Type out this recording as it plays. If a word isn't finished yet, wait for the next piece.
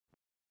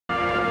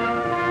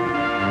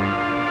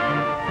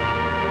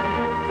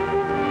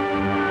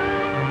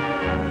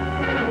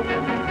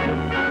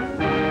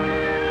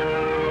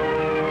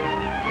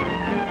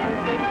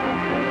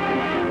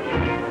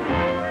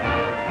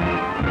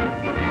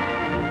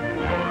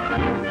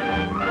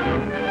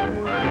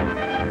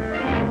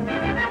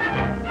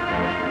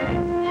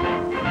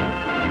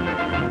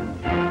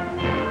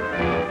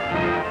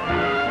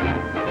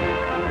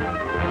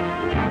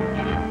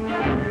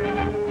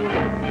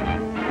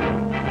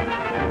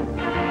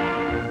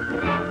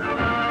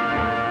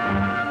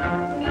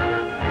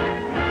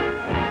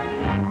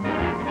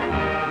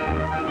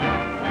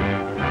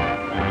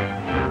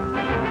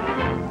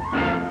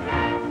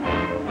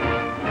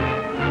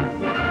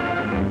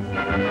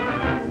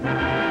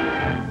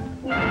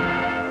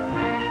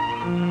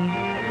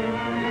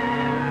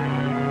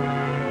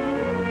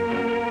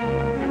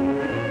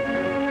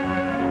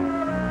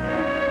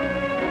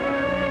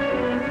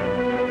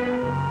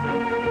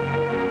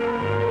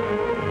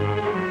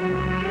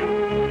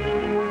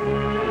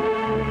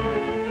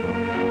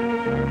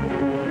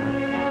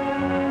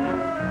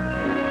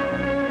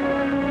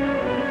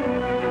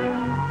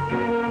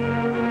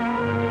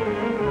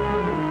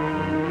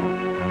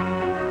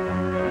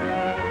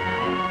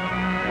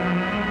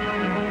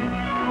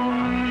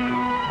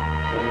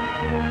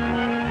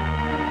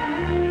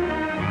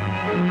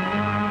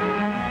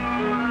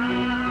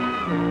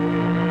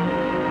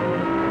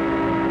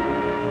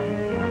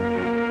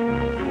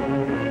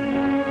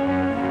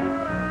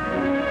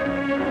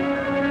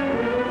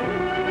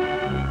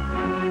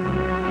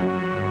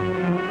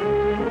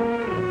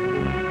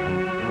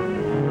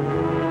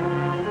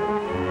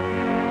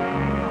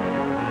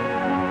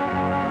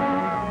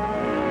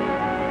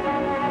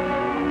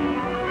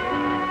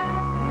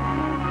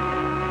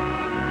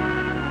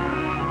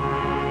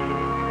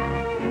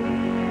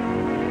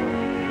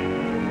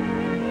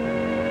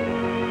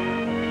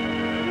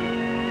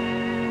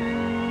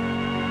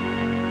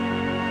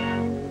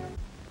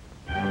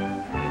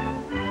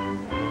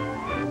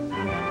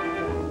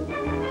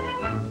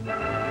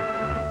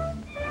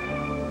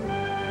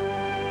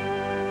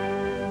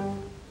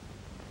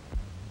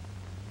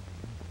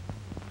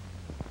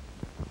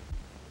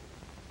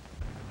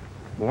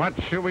What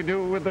shall we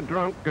do with the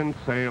drunken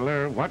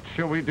sailor? What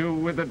shall we do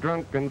with the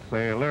drunken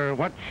sailor?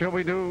 What shall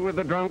we do with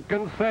the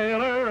drunken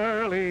sailor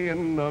early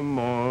in the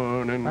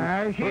morning?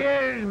 There she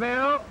is,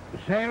 Bill.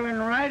 Sailing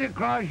right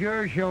across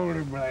your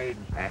shoulder blades.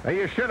 Hey,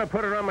 you should have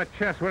put her on my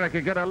chest where I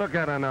could get a look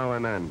at her now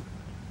and then.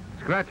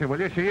 Scratch her, will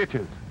you? She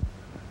itches.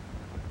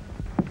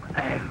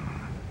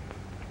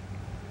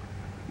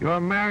 Your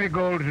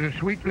Marigold's a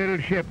sweet little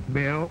ship,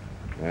 Bill.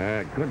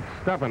 Good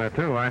stuff in her,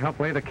 too. I helped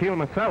lay the keel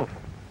myself.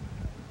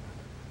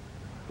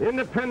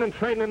 Independent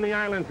trading in the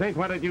islands ain't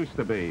what it used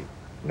to be.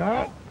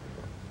 No.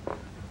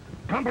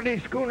 Company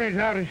schooners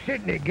out of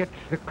Sydney gets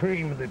the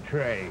cream of the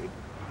trade.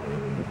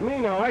 Me,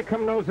 no. I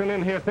come nosing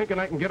in here thinking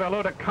I can get a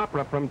load of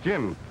copra from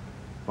Jim.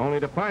 Only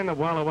to find the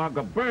Walla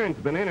Wagga Burn's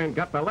been in and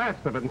got the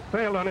last of it and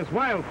sailed on his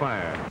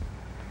wildfire.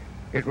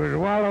 It was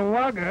Walla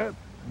Wagga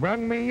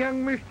brung me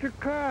young Mr.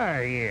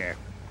 Carr here.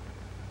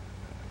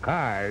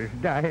 Carr's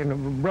dying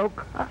of a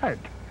broke heart.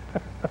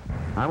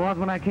 I was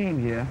when I came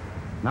here.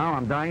 Now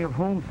I'm dying of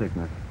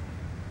homesickness.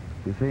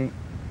 You see,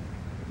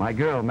 my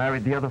girl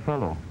married the other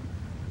fellow.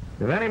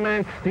 If any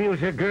man steals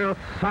your girl,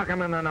 sock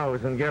him in the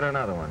nose and get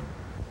another one.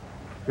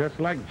 Just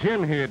like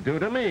Jim here'd do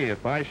to me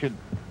if I should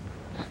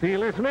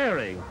steal his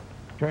Mary.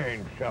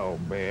 Turn so,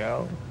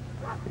 Bill.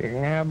 You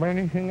can have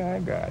anything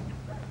I got.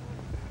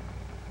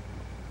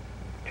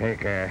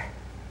 Take a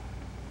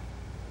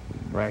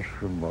brush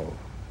for both.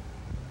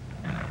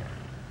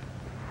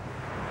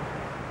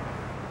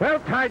 Well,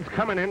 tide's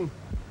coming in.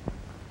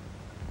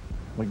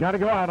 We gotta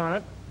go out on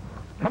it.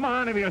 Come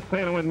on if you're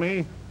sailing with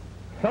me.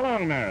 So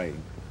long, Mary.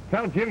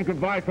 Tell Jim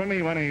goodbye for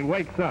me when he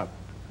wakes up.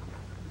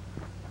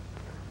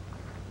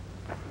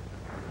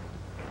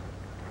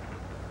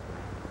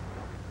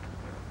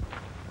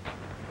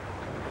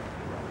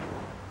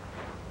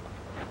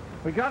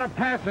 We got a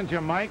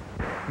passenger, Mike.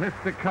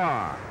 Mr.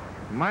 Carr.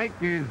 Mike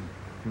is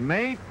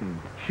mate and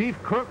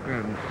chief cook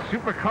and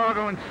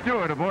supercargo and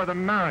steward aboard the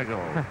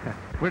Marigold.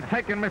 We're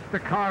taking Mr.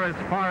 Carr as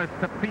far as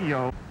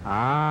Tapillo.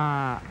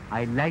 Ah,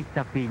 I like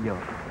Tapillo.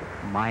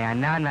 My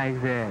anana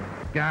is there.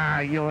 Ah,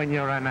 you and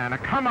your anana.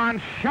 Come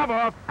on, shove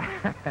up.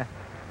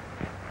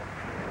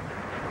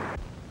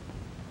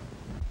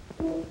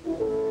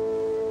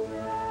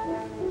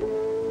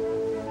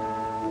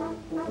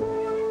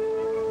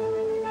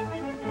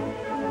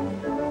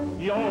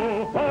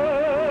 Yo-ho,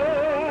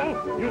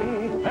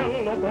 you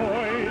fellow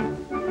boys,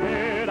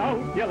 get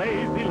out, you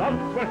lazy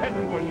louts, we're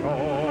heading for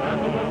shore.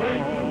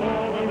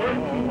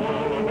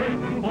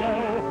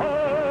 Yo-ho,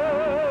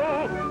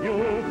 you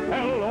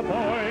fellow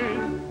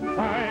boys,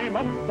 climb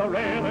up the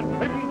rail and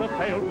trim the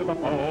sail to the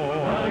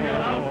fore. Get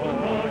out the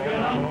more,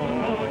 get out the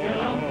more, get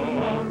out the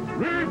more.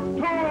 Reef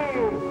to,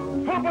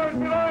 forward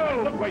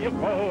below. Look where you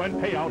go and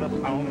pay out a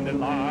sounding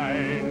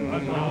line. A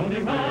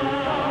sounding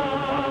line.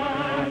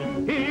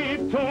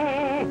 Heave to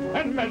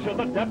and measure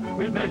the depth.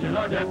 We'll measure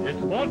our depth. It's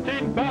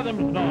 14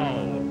 fathoms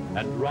now.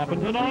 And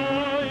dropping to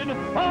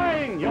 9.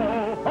 Fine,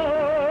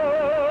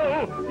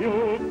 yo-ho,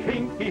 you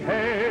kinky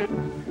heads.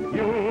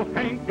 You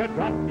anchor,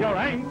 drop your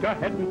anchor,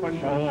 heading for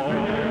shore.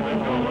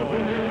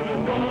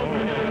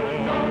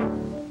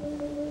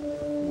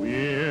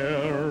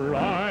 We're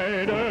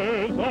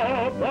riders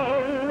of the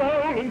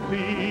rolling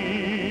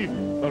sea.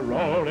 The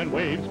rolling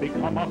waves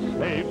become our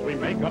slaves. We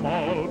make them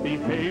all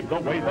behave the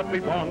way that we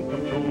want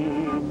them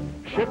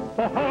to. Ship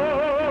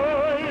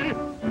ahoy!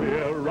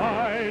 We're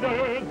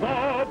riders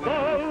of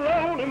the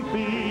rolling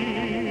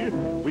sea.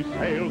 We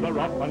sail the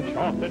rough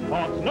uncharted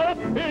parts, no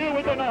fear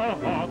within our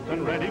hearts,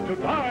 and ready to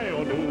die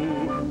or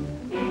do.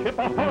 Ship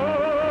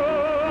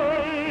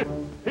ahoy!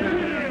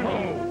 Heave-ho!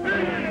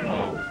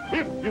 Heave-ho!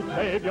 If you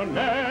save your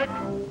neck,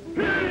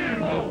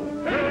 heave-ho!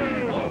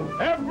 Heave-ho!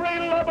 Every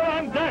lubber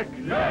on deck,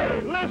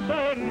 yay!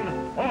 Listen,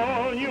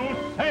 all you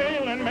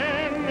sailing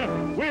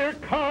men, we're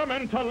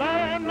coming to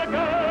land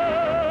again!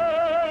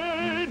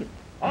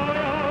 Aye,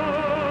 aye!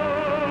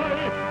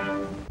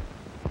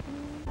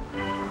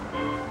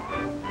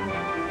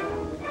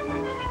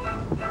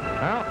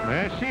 Well,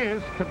 there she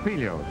is,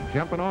 Tapillo,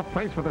 jumping off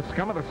place for the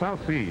scum of the South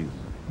Seas.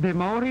 The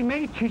Maori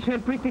mate, she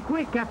sailed pretty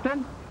quick,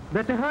 Captain.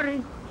 Better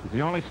hurry. She's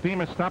the only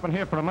steamer stopping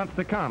here for a month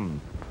to come.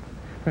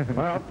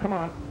 Well, come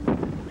on.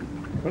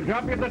 We'll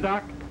drop you at the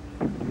dock.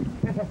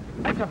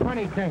 That's a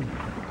funny thing.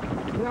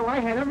 You know, I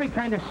had every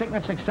kind of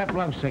sickness except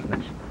love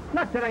sickness.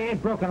 Not that I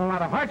ain't broken a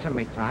lot of hearts in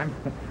me time.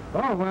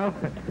 Oh, well,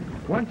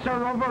 once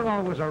are over,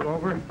 always are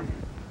over.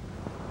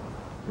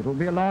 It'll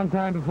be a long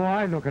time before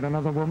I look at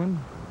another woman.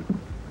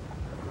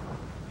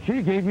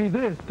 She gave me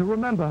this to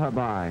remember her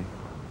by.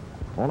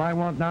 All I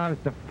want now is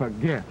to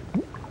forget.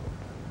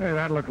 Hey,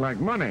 that looked like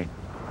money.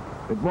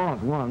 It was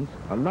once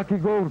a lucky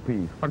gold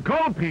piece. A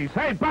gold piece?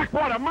 Hey,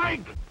 backwater,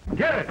 Mike!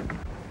 Get it!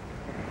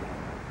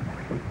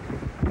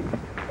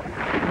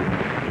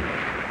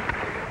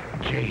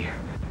 Gee,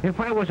 if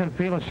I wasn't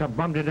feeling so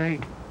bummed today,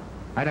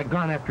 I'd have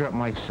gone after it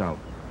myself.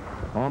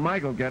 Oh,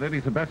 Mike will get it.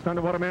 He's the best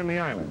underwater man in the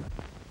island.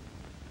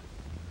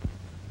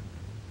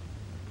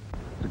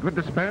 Is it good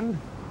to spend?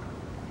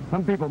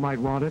 Some people might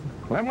want it.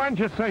 Well, then why didn't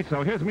you say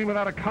so? Here's me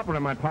without a copper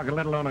in my pocket,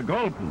 let alone a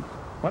gold piece.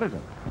 What is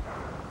it?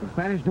 The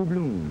Spanish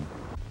doubloon.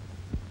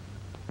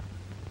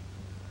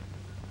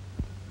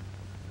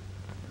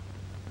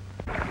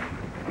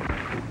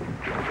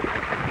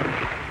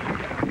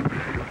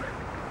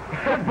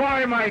 Good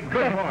boy, Mike,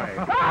 good boy.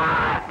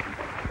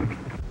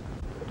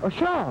 A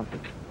shark.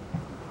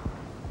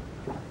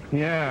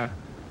 Yeah,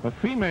 a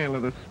female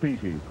of the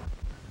species.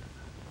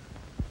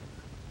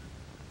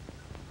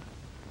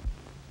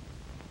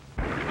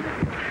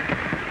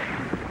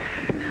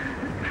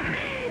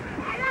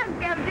 Hello,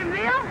 Captain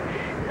Bill.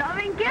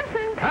 Loving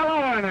kisses.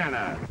 Hello,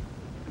 Anna.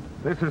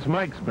 This is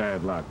Mike's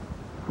bad luck.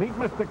 Meet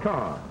Mr.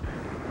 Carr.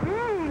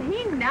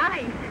 He's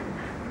nice.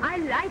 I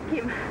like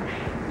him.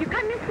 You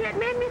got me at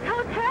Mamie's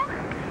hotel?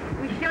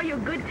 We show you a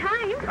good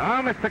time.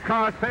 Oh, Mr.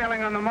 Carr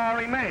sailing on the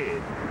Maury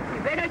Maid.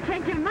 You better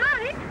change your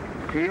mind.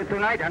 See you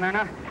tonight,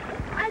 Anna.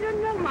 I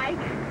don't know, Mike.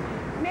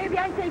 Maybe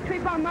I take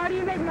trip on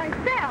Marty Maid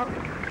myself.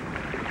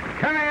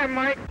 Come here,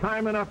 Mike.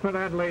 Time enough for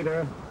that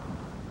later.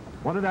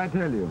 What did I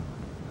tell you?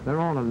 They're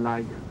all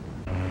alike.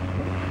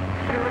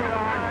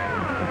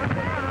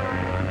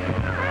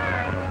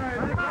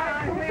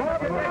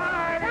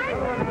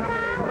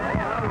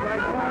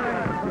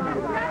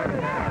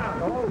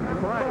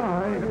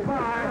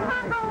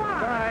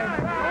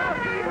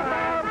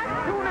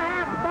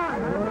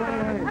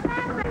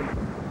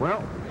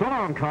 Well, so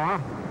long,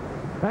 Carr.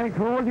 Thanks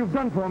for all you've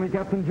done for me,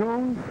 Captain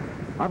Jones.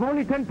 I've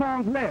only 10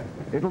 pounds left.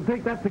 It'll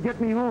take that to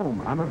get me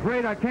home. I'm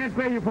afraid I can't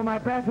pay you for my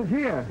passage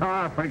here.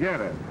 Ah, forget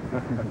it.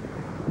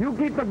 You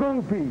keep the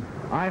gold piece.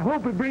 I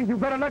hope it brings you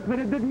better luck than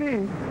it did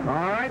me.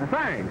 All right,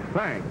 thanks.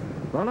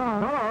 So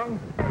long. So long.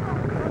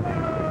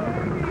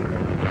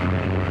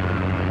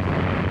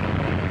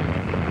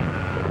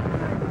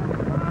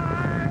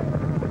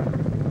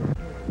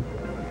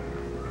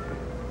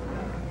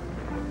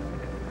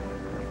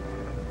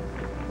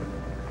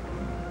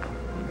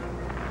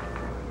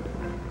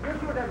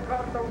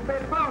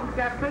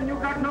 Captain, you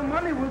got no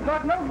money, we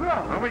got no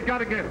grub. Well, we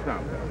gotta get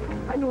some.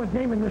 I knew a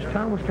dame in this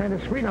town was kind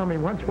of sweet on me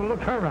once. We'll look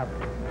her up.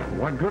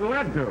 What good'll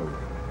that do?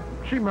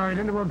 She married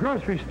into a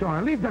grocery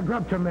store. Leave the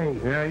grub to me.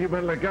 Yeah, you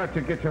better look out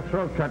to get your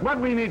throat cut. What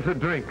we need's a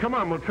drink. Come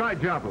on, we'll try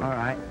Joblin. All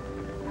right.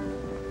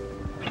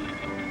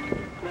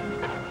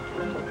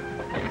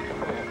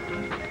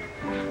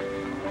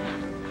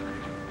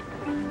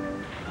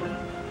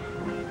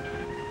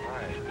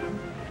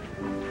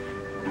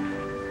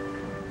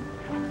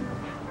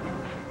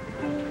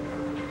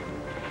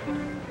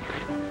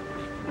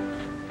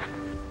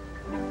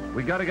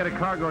 We gotta get a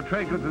cargo of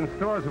trade goods in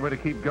stores if we're to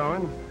keep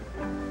going.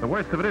 The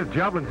worst of it is,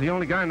 Joblin's the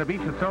only guy on the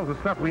beach that sells the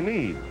stuff we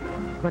need.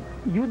 But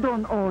you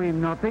don't owe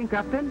him nothing,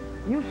 Captain.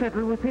 You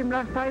settled with him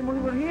last time we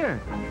were here.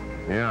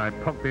 Yeah, I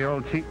poked the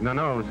old cheat in the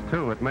nose,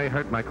 too. It may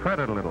hurt my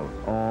credit a little.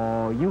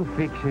 Oh, you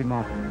fix him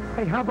up.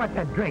 Hey, how about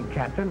that drink,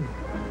 Captain?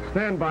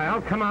 Stand by.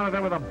 I'll come out of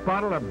there with a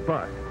bottle of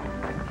bust.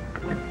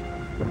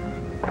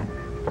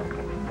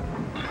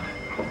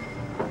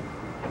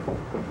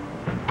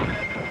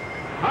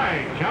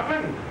 Hi,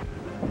 Joblin.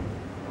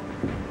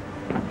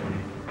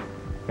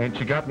 Ain't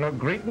you got no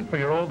greeting for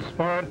your old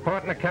sparring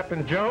partner,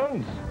 Captain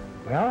Jones?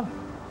 Well,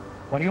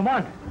 what do you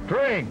want?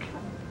 Drink.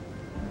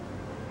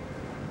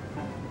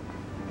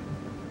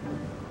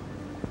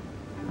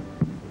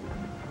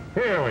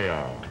 Here we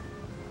are.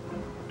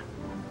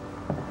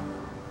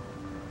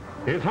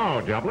 Here's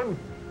how, Joblin.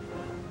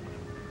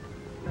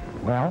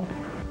 Well?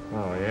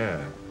 Oh,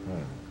 yeah.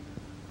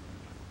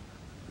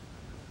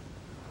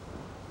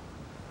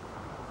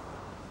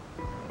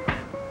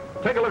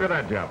 Take a look at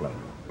that, Joblin.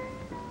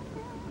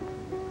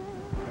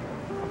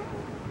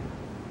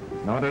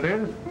 Know what it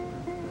is?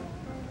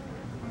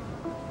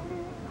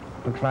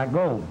 Looks like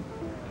gold.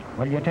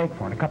 What do you take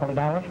for it? A couple of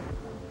dollars?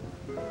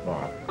 Oh,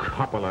 a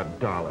couple of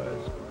dollars.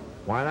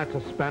 Why, that's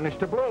a Spanish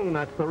doubloon.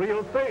 That's the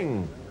real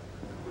thing.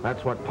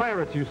 That's what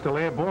pirates used to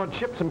lay aboard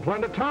ships and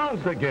plunder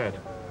towns to get.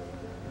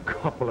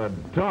 Couple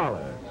of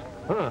dollars.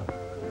 Huh.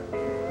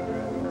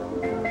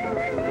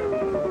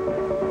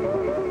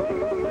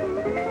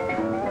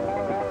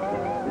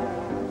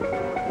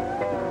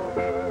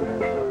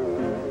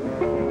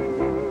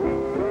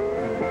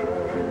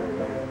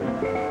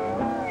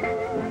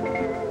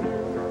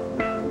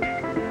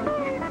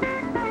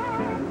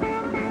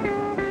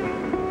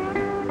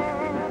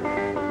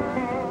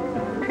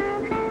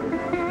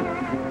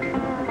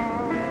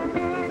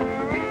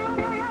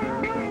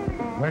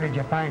 Where did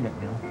you find it,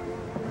 Bill?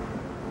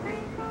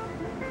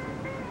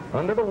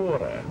 Under the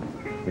water,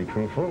 to be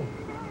truthful.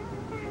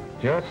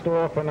 Just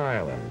off an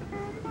island.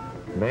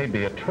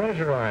 Maybe a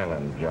treasure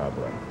island,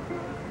 Joblin.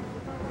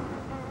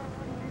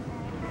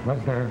 Was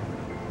there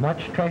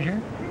much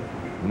treasure?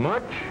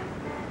 Much?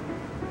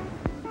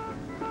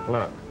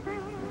 Look.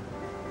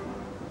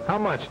 How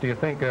much do you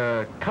think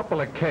a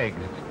couple of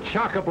kegs,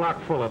 chock-a-block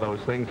full of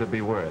those things, would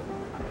be worth?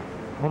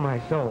 Oh,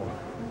 my soul.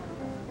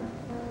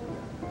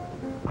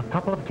 A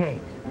couple of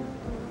kegs.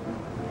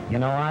 You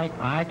know,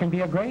 I can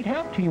be a great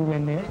help to you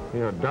in this.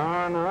 You're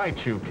darn right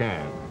you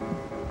can.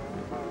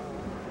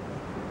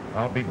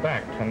 I'll be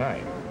back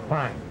tonight.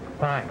 Fine,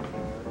 fine.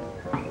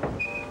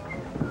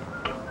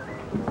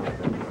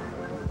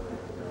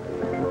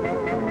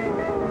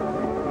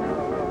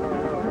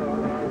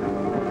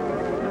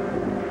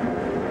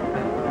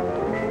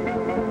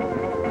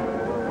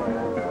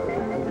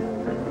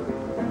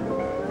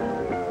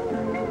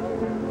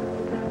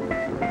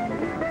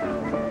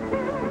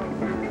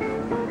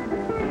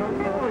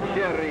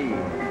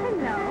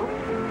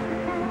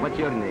 What's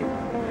your name?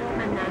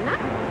 Banana?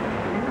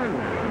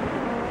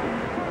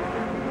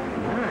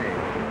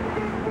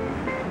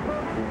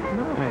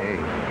 Hey.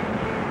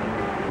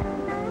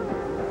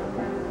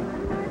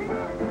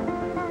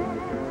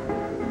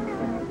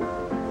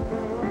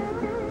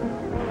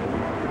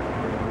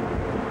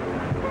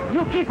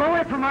 You keep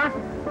away from her.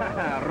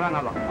 Run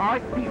along. I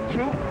beat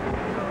you.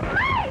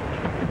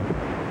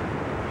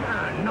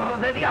 No,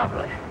 the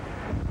diablo.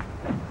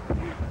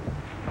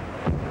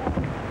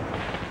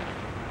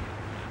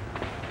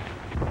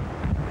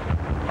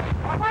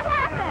 What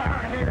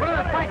happened? What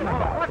are they fighting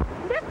about? What?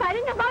 They're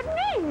fighting about me.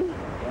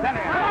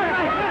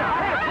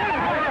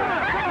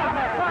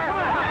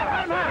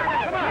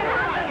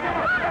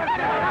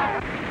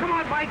 Come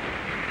on, Mike.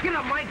 Get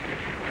up, Mike.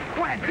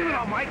 Go ahead, get it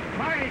up, Mike.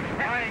 Mike,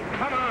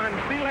 come on.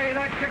 Belay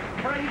that chick's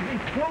crazy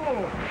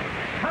fool.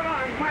 Come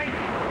on, Mike.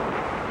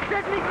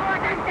 Let me go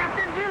again,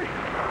 Captain Bill.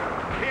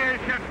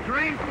 Here's your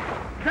drink.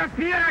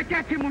 Pierre, I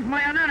catch him with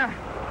my banana.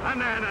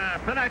 Banana,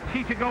 for that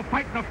cheat to go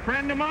fighting a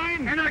friend of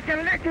mine? And I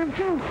can lick him,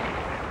 too.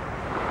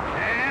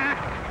 Yeah,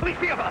 we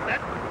see about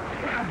that.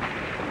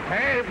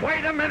 Hey,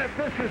 wait a minute.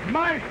 This is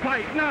my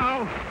fight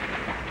now.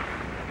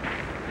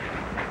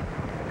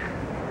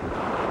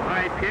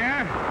 Hi,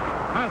 Pierre.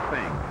 How's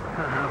things?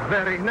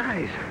 Very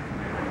nice.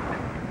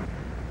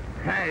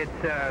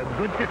 It's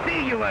good to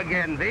see you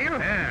again, Bill.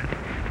 Yeah.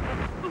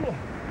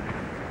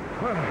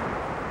 Well,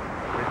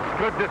 it's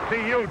good to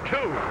see you,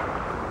 too.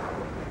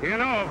 You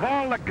know, of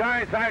all the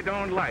guys I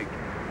don't like,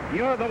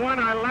 you're the one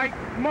I like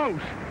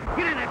most.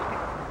 Get in there.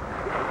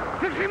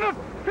 Fix him up.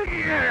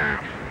 Yeah.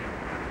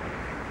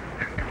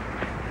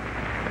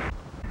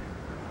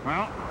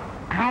 Well,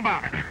 how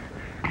about it?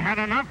 Had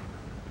enough?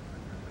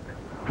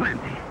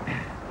 Plenty.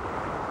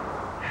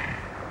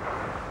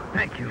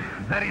 Thank you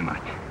very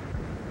much.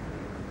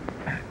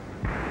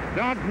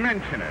 Don't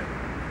mention it.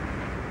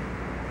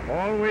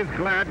 Always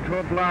glad to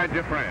oblige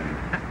a friend.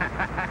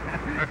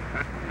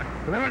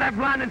 Remember that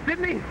blonde in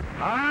Sydney?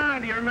 Ah,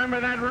 do you remember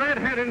that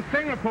redhead in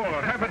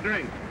Singapore? Have a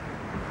drink.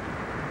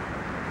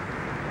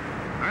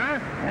 Huh?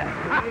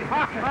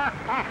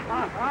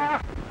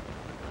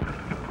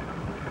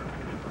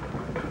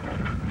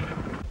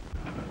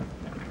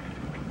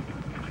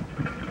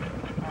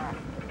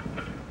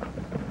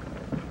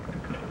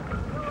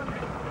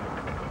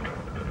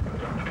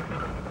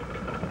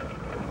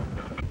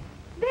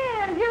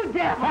 There, you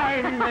devil.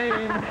 Hi,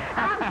 Marian.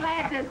 I'm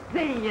glad to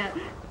see you.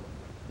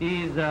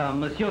 Is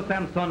Monsieur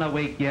Samson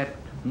awake yet,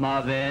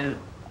 Marvel?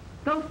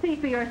 Go see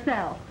for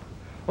yourself.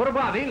 What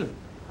about Bill?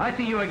 I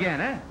see you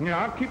again, eh? Yeah,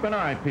 I'll keep an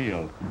eye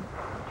peeled.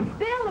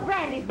 Bill, the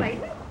brandy's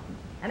waiting.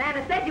 And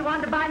Anna said you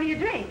wanted to buy me a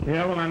drink.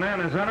 Yeah, well, and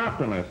Anna's an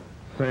optimist.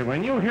 Say,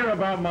 when you hear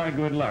about my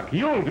good luck,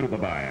 you'll do the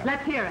buying.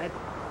 Let's hear it.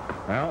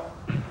 Well,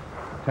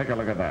 take a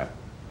look at that.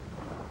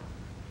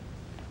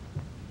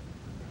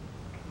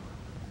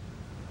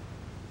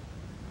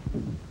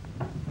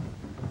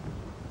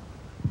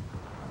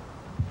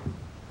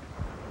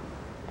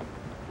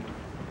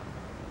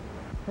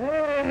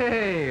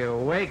 Hey,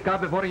 wake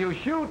up before you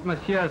shoot,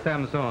 Monsieur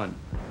Samson.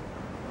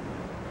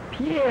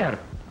 Pierre.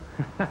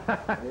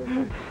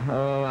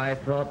 Oh, I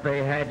thought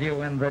they had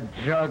you in the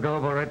jug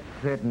over at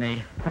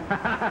Sydney.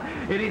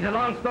 It is a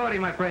long story,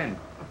 my friend.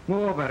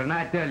 Move over and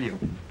I tell you.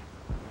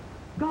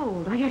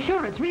 Gold. Are you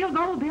sure it's real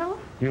gold, Bill?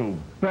 You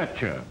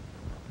betcha.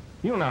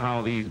 You know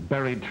how these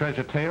buried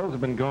treasure tales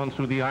have been going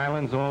through the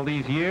islands all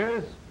these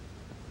years?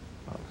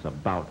 Well, it's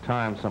about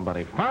time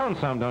somebody found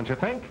some, don't you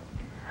think?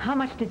 How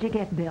much did you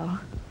get, Bill?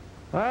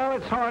 Well,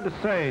 it's hard to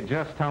say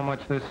just how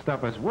much this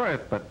stuff is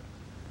worth, but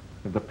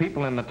if the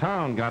people in the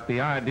town got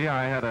the idea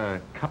I had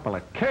a couple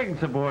of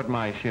kegs aboard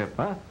my ship,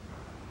 huh?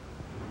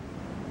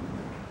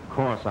 Of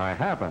course, I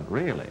haven't,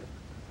 really.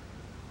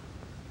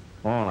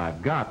 All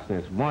I've got's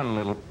this one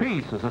little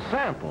piece as a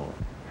sample.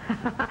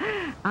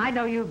 I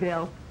know you,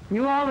 Bill.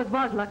 You always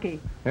was lucky.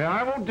 Yeah,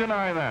 I won't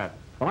deny that.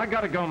 Well, I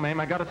gotta go, Mame.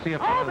 I gotta see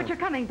if... Oh, but you're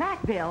coming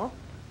back, Bill.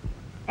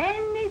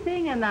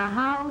 Anything in the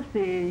house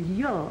is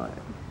yours.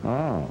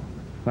 Oh,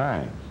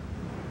 thanks.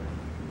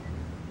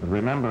 But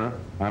remember,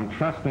 I'm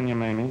trusting you,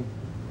 Mamie.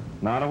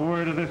 Not a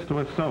word of this to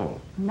a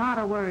soul. Not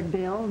a word,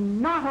 Bill.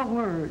 Not a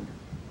word.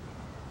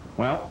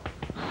 Well,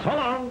 so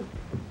long.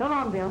 So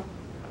long, Bill.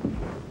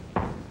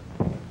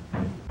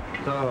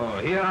 So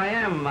here I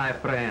am, my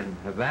friend,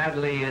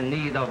 badly in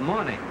need of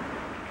money.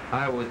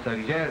 I would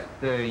suggest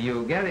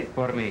you get it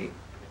for me.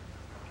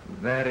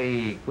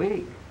 Very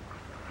quick.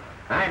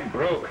 I'm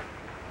broke.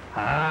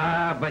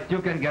 Ah, but you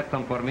can get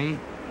some for me.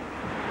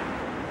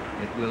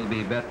 It will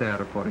be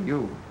better for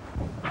you.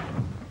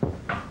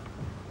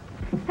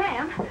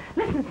 Sam,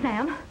 listen,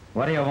 Sam.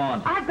 What do you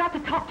want? I've got to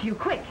talk to you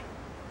quick.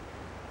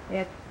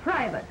 It's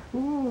private.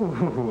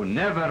 Ooh,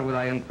 never will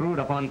I intrude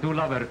upon two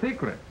lovers'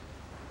 secrets.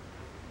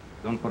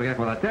 Don't forget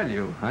what I tell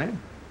you, eh?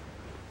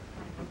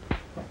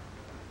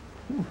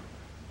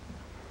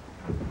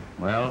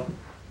 Well?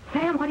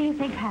 Sam, what do you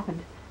think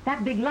happened?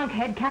 That big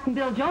lunkhead, Captain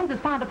Bill Jones, has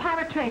found a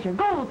pirate treasure.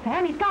 Gold,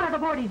 Sam. He's got it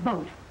aboard his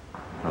boat.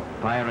 A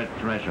pirate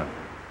treasure.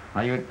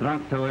 Are you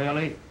drunk so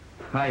early?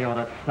 I ought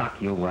to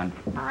sock you one.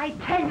 I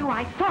tell you,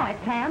 I saw it,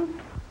 Sam.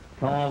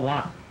 Saw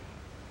what?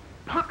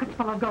 Pockets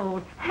full of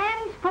gold.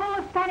 Hands full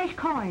of Spanish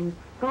coins.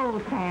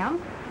 Gold,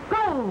 Sam.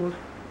 Gold.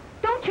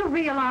 Don't you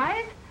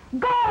realize?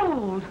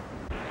 Gold!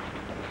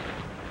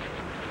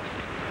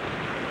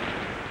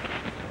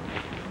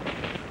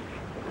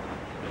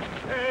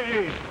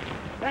 Hey!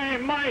 Hey,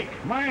 Mike!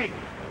 Mike!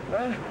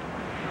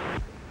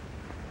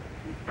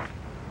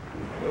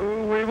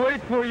 We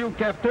wait for you,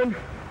 Captain.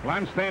 Well,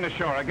 I'm staying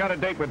ashore. I got a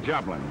date with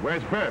Joblin.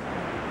 Where's Bert?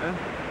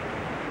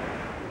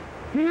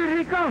 Here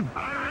he comes.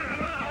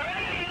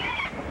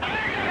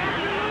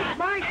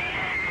 Mike!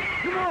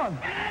 Come on!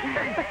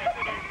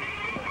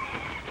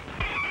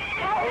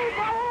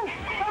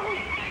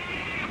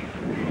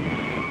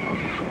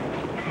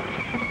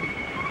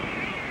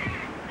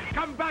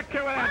 Come back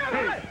here with that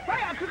tape!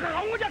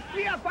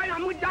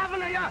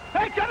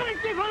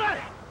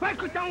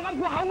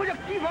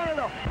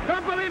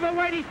 Don't believe a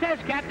word he says,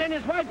 Captain.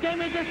 His wife gave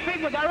me this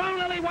pig with her own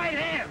lily white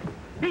hands.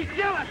 He's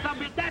jealous of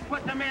me. That's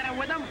what's the matter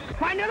with him.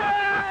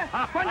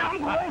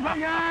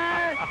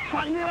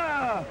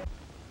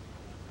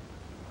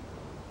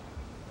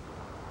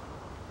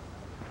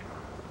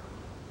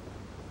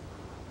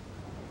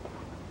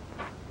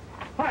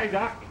 Hi,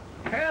 Doc.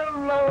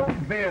 Hello,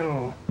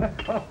 Bill.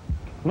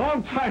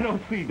 Long time no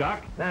see,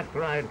 Doc. That's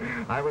right.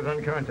 I was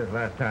unconscious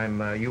last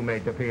time you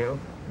made Tapillo.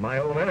 My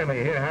old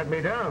enemy here had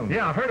me down.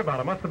 Yeah, I heard about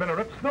it. Must have been a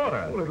rip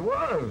snorter. Well, it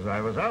was. I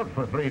was out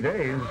for 3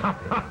 days.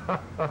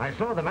 I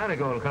saw the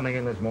Marigold coming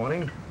in this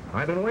morning.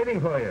 I've been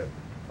waiting for you.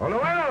 Oh,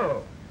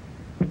 hello.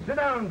 Sit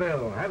down,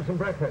 Bill. Have some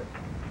breakfast.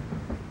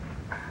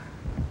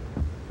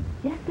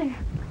 Yes, sir.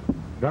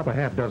 Drop a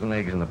half dozen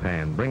eggs in the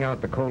pan. Bring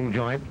out the cold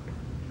joint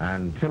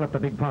and fill up the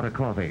big pot of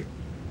coffee.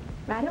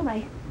 Right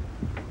away.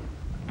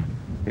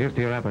 Here's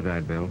to your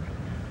appetite, Bill.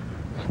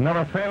 It's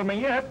never failed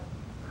me yet.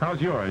 How's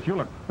yours? You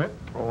look fit.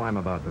 Oh, I'm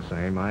about the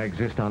same. I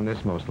exist on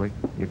this mostly.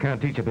 You can't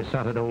teach a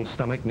besotted old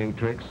stomach new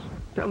tricks.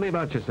 Tell me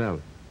about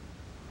yourself.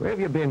 Where have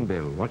you been,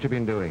 Bill? What you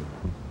been doing?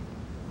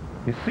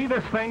 You see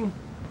this thing?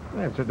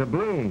 That's a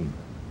doubloon.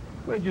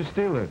 Where'd you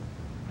steal it?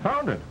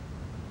 Found it.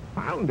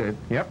 Found it?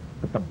 Yep,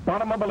 at the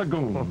bottom of a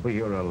lagoon. Oh,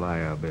 you're a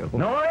liar, Bill.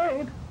 No, I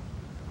ain't.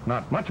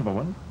 Not much of a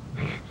one.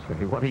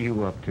 Say, what are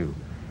you up to?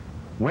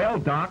 Well,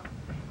 Doc,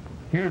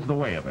 here's the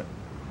way of it.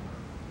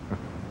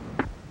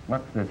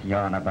 What's this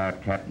yarn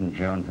about Captain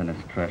Jones and his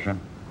treasure?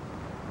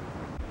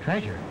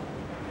 Treasure?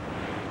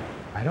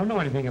 I don't know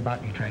anything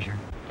about any treasure.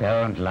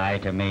 Don't lie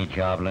to me,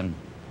 Joblin.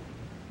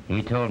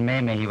 He told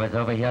Mamie he was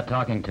over here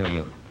talking to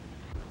you.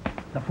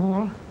 The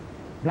fool,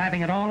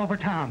 blabbing it all over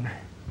town.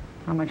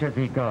 How much has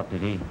he got,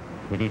 did he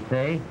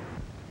say?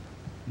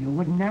 You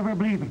would never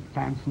believe it,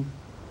 Samson.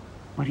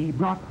 But he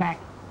brought back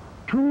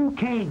 2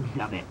 kegs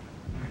of it.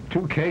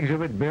 2 kegs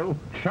of it, Bill?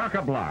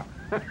 Chock-a-block.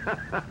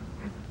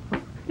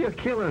 You're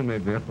killing me,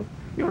 Bill.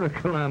 You're a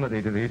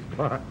calamity to these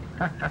parts.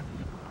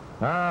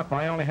 If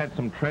I only had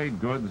some trade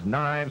goods,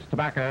 knives,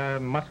 tobacco,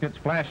 muskets,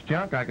 flash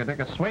junk, I could take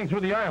a swing through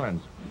the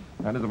islands.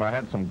 That is, if I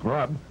had some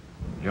grub.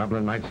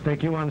 Joblin might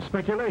stake you on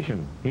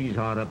speculation. He's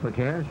hard up for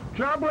cash.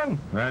 Joblin?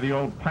 The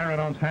old pirate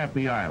owns half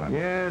the island.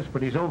 Yes,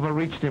 but he's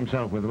overreached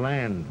himself with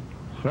land.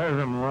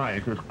 Serves him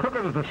right. He's as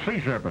crooked as a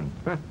sea serpent.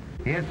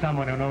 Here's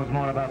someone who knows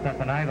more about that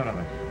than either of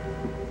us.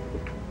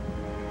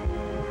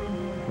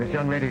 This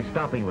young lady's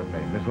stopping with me,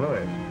 Miss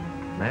Lewis.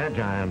 Madge,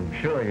 I am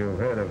sure you've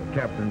heard of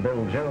Captain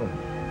Bill Jones.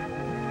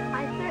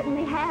 I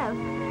certainly have.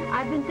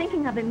 I've been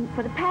thinking of him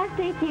for the past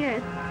 8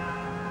 years.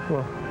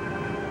 Well,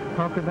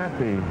 how could that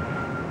be?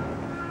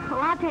 Oh,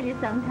 I'll tell you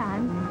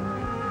sometime.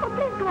 Oh,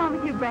 please go on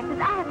with your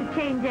breakfast. I have to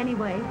change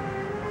anyway.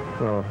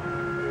 Well,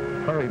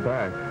 hurry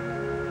back.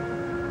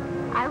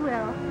 I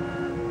will.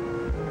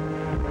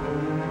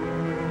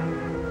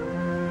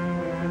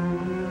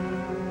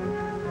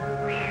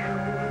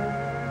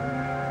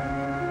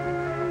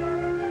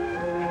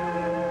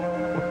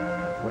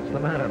 What's the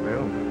matter,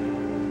 Bill?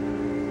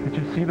 Did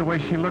you see the way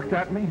she looked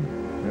at me?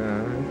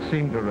 It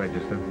seemed to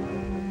register.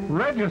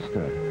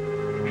 Register?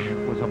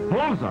 It was a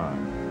bullseye.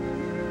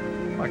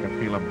 I could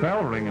feel a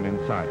bell ringing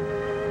inside.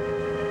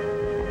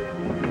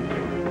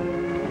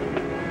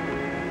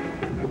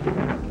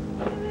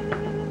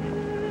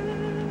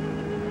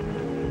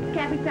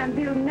 Captain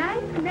Bill,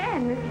 nice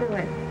man, Miss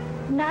Lewis.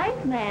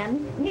 Nice man?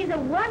 He's a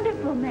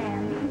wonderful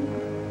man.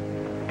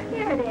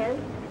 Here it is.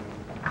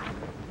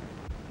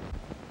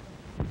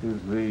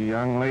 Is the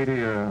young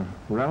lady a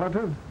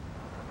relative?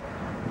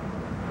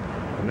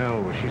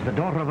 No, she's the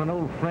daughter of an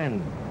old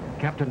friend,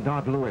 Captain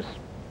Lewis.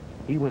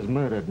 He was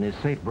murdered and his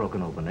safe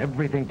broken open,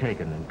 everything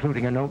taken,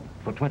 including a note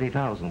for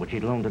 $20,000, which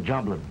he'd loaned to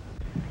Joblin.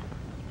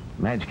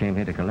 Madge came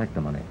here to collect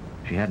the money.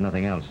 She had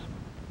nothing else.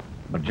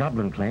 But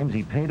Joblin claims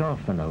he paid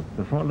off the note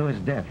before Lewis'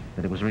 death,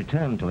 that it was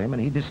returned to him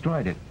and he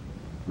destroyed it.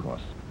 Of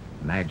course,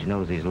 Madge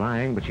knows he's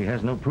lying, but she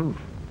has no proof.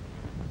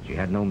 She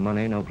had no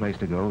money, no place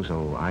to go,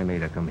 so I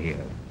made her come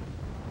here.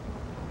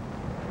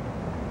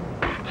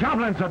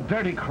 Joblin's a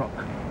dirty crook.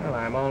 Well,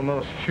 I'm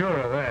almost sure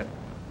of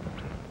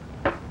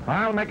that.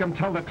 I'll make him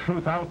tell the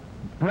truth. I'll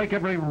break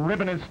every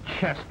rib in his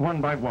chest one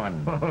by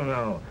one. Oh,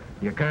 no.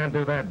 You can't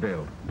do that,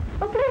 Bill.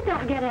 Oh, please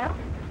don't get up.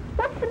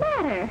 What's the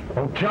matter?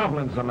 Oh,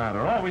 Joblin's the matter.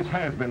 Always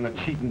has been, the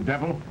cheating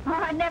devil.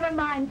 Oh, never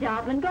mind,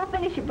 Joblin. Go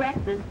finish your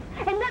breakfast.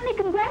 And let me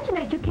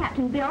congratulate you,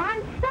 Captain Bill.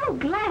 I'm so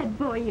glad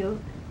for you.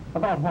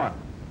 About what?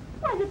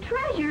 Why, the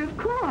treasure, of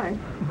course.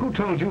 Who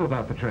told you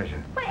about the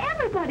treasure? Why,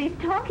 everybody's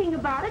talking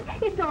about it.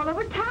 It's all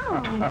over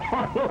town.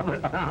 All over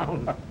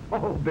town.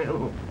 Oh,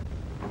 Bill.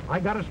 I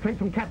got it straight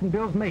from Captain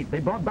Bill's mate. They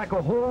brought back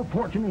a whole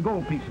fortune in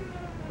gold pieces.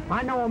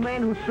 I know a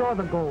man who saw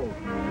the gold.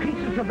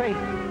 Pieces of 8.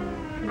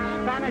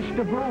 Spanish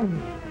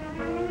doubloons.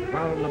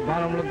 Found in the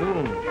bottom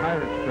lagoon.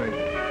 Pirates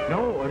treasure.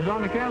 No, it was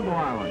on the Cabo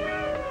Island.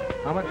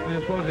 How much do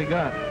you suppose he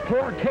got?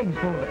 4 kegs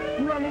full of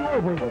it. Running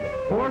over with it.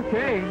 4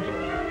 kegs?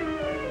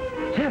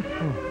 Jeff.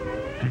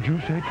 Did you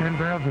say 10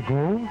 barrels of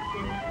gold?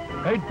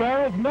 8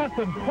 barrels,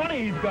 nothing.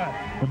 20 he's got.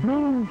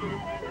 Doubloon.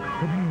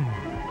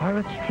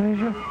 Pirates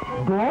treasure.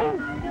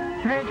 Gold?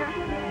 Treasure?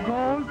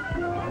 Gold?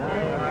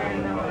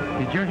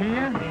 Did you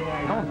hear?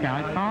 Those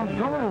guys found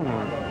gold.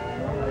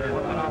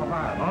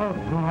 Oh,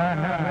 gold.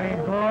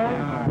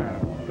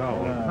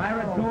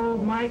 Pirate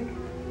gold, Mike?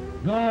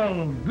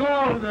 Gold.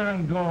 Gold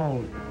and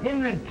gold.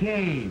 In the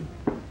cave.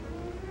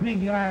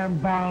 Big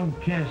iron-bound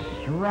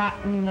chests,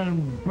 rotten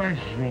and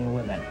bursting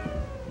with it.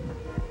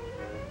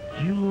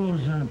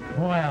 Jewels and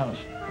pearls,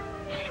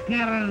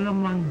 scattered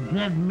among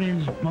dead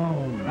men's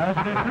bones. That's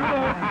the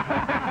truth.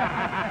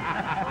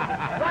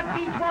 What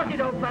beats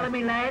wanted, old fellow,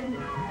 me lad?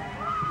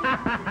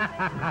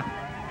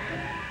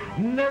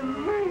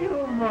 Never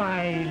you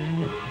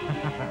mind.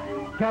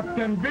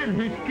 Captain Bill,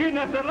 he skinned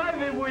us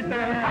alive with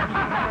that.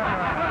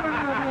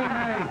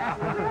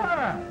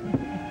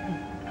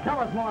 Tell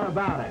us more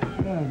about it.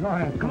 Yeah, go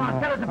ahead. Come on,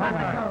 tell us about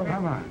it.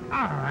 Come on.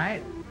 All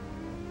right.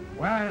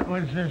 Well, it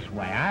was this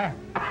way,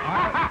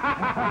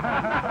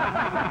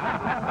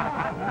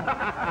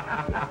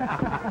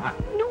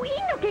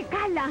 Nuino que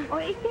cala. O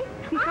ese.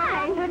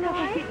 Ay, nuino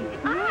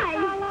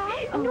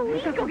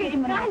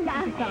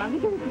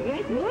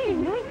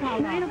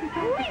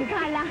que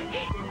cala.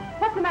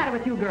 What's the matter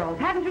with you girls?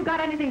 Haven't you got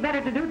anything better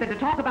to do than to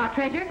talk about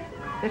treasure?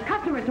 There's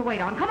customers to wait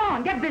on. Come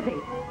on, get busy.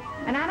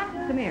 And Anna,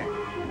 come here.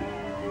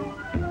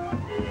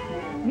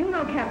 You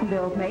know Captain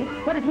Bill's mate.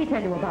 What did he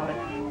tell you about it?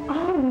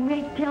 Oh,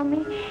 Ray, tell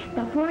me,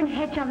 the foreign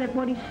head of that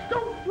body's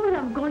so full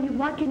of gold you're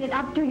walking it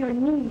up to your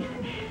knees.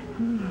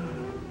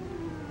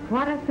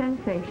 What a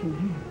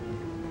sensation.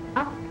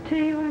 Up to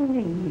your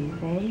knees,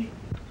 eh?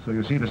 So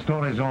you see, the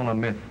story's all a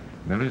myth.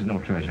 There is no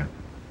treasure.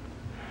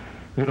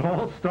 It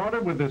all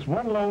started with this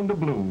one lone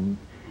doubloon.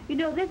 You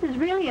know, this is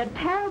really a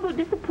terrible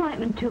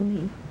disappointment to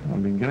me.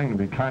 I'm beginning to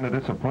be kind of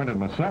disappointed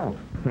myself.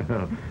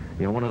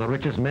 You're one of the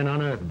richest men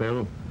on earth,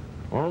 Bill.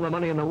 All the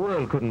money in the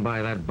world couldn't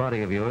buy that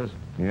body of yours.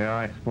 Yeah,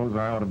 I suppose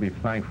I ought to be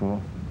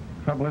thankful.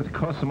 Trouble is, it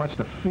costs so much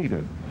to feed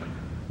it.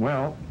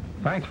 Well,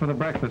 thanks for the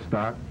breakfast,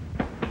 Doc.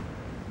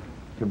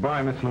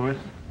 Goodbye, Miss Lewis.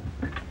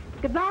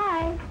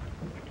 Goodbye.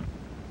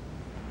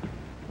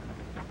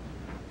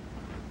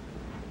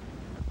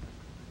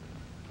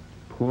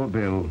 Poor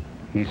Bill.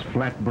 He's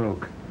flat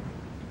broke.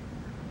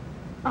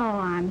 Oh,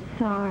 I'm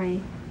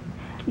sorry.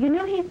 You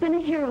know, he's been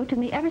a hero to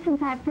me ever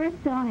since I first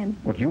saw him.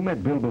 What, you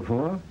met Bill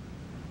before?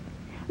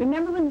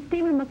 Remember when the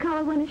steamer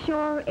McCullough went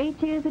ashore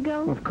 8 years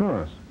ago? Of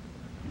course.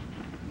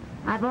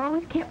 I've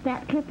always kept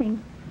that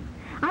clipping.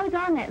 I was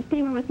on that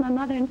steamer with my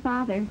mother and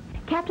father.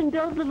 Captain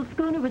Bill's little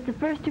schooner was the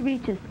first to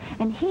reach us,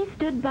 and he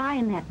stood by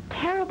in that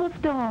terrible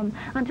storm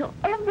until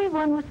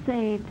everyone was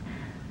saved.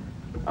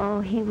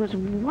 Oh, he was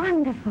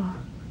wonderful.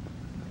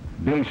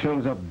 Bill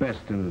shows up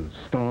best in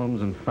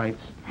storms and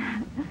fights.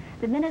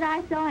 The minute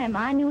I saw him,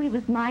 I knew he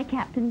was my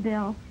Captain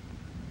Bill.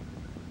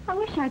 I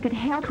wish I could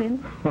help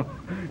him.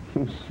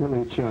 You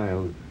silly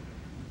child.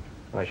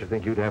 I should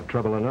think you'd have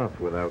trouble enough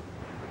without...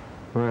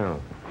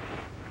 Well,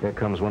 here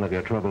comes one of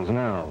your troubles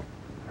now.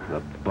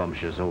 The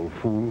bumptious old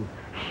fool.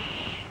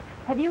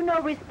 Have you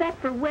no respect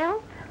for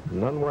wealth?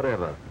 None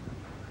whatever.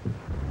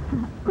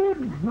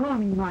 Good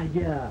morning, my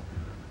dear.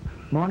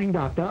 Morning,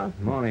 Doctor.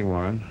 Morning,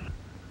 Warren.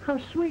 How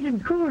sweet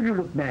and cool you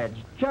look, Madge.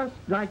 Just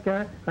like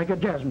a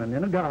jasmine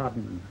in a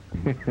garden.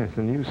 Yes,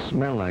 and you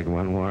smell like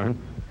one, Warren.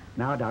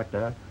 Now,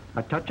 Doctor,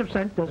 a touch of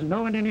scent doesn't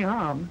know it any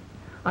harm.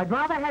 I'd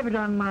rather have it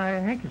on my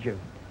handkerchief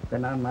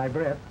than on my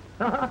breath.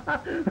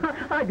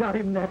 I got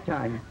him that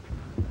time.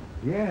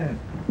 Yes.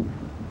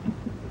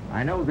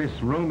 I know this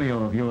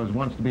Romeo of yours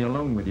wants to be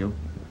alone with you.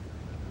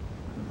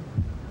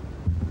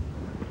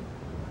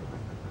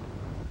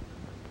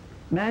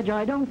 Madge,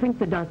 I don't think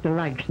the doctor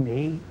likes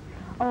me.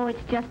 Oh,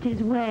 it's just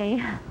his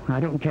way. I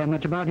don't care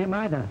much about him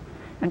either.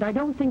 And I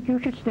don't think you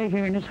should stay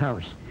here in his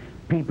house.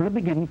 People are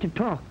beginning to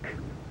talk.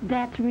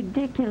 That's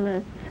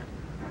ridiculous.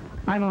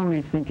 I'm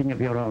only thinking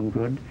of your own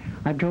good.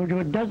 I've told you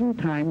a dozen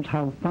times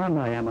how fond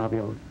I am of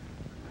you.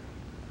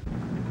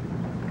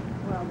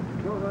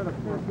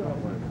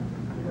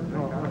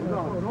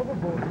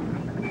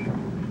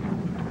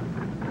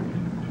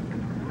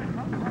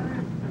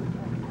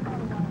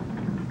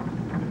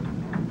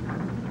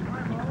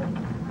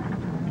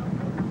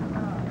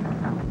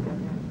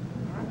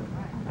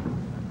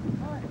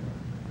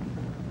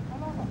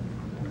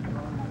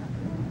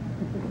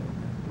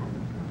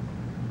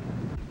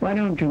 Why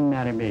don't you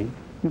marry me?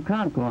 You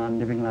can't go on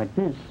living like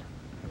this.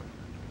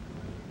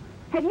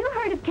 Have you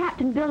heard of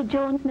Captain Bill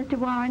Jones, Mr.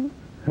 Warren?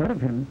 Heard of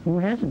him? Who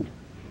hasn't?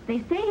 They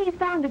say he's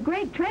found a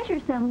great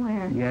treasure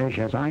somewhere.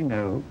 Yes, I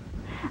know.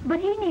 But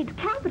he needs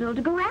capital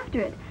to go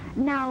after it.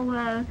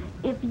 Now,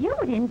 if you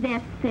would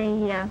invest, say,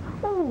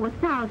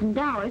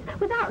 $1,000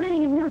 without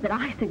letting him know that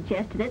I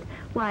suggested it,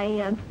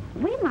 why,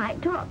 we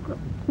might talk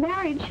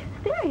marriage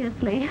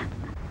seriously.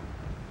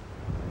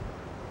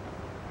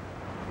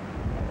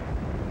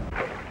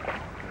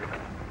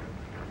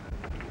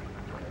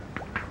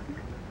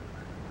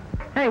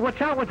 Hey,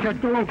 watch out what you're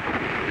doing.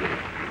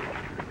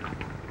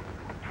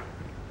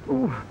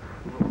 Ooh.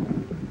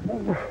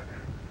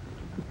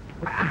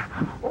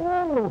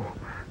 Oh.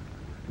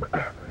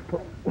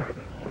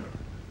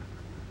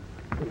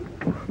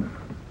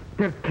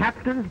 The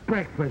captain's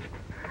breakfast.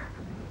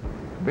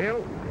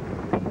 Bill,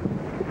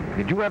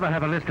 did you ever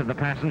have a list of the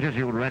passengers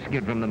you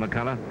rescued from the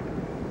McCullough?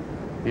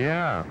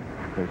 Yeah.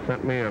 They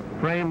sent me a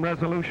framed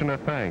resolution of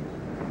thanks.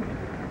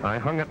 I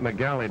hung it in the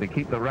galley to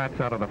keep the rats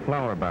out of the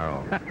flour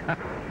barrel.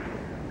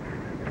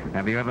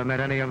 Have you ever met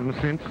any of them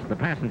since? The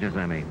passengers,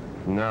 I mean.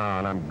 No,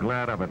 and I'm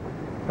glad of it.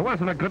 There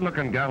wasn't a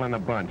good-looking gal in the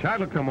bunch. I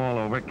looked them all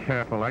over,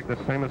 careful, like the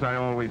same as I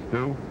always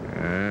do.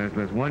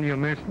 There's one you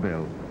missed,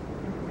 Bill.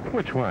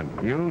 Which one?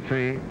 You'll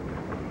see.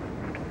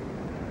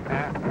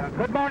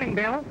 Good morning,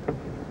 Bill.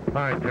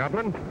 Hi,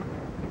 Joblin.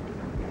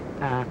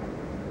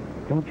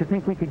 Don't you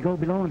think we could go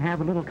below and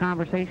have a little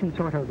conversation,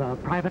 sort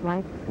of private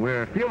like?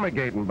 We're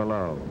fumigating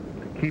below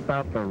to keep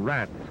out the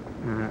rats.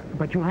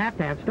 But you'll have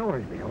to have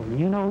stores, Bill.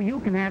 You know, you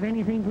can have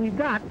anything we've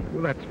got.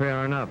 Well, that's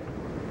fair enough.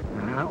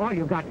 All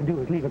you've got to do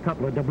is leave a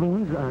couple of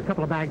doubloons, a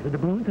couple of bags of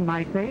doubloons in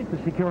my safe for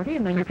security,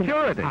 and then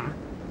Security? you can...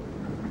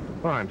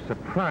 Oh, I'm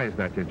surprised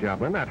at you,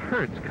 Joblin. That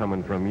hurt's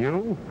coming from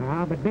you.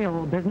 But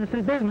Bill, business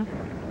is business.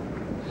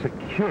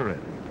 Security.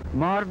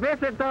 More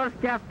visitors,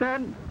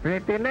 Captain.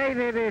 Pretty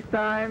lady this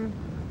time.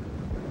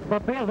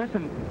 But Bill,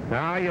 listen.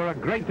 Now, you're a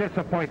great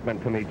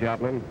disappointment to me,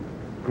 Joblin.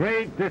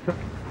 Great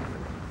disappointment.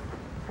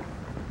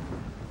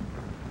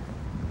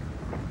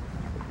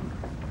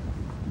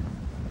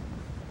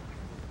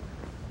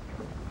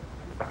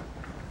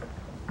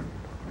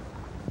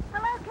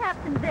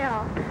 Captain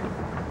Bill.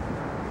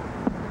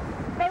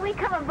 May we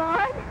come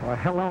aboard? Well,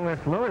 hello,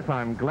 Miss Lewis.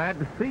 I'm glad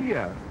to see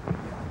you.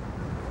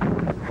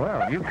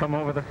 Well, you've come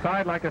over the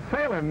side like a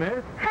sailor,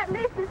 miss. At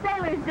least a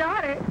sailor's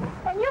daughter.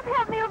 And you've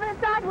helped me over the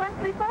side once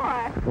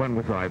before. When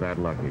was I that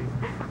lucky?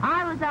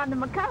 I was on the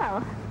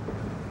McCullough.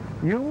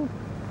 You?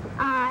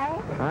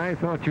 I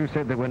thought you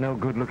said there were no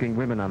good-looking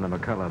women on the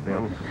McCullough,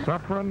 Bill.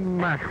 Suffering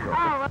mackerel.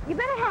 Oh, you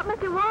better help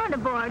Mr. Warren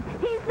aboard.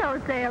 He's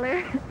no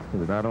sailor.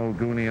 Is that old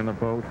goonie in the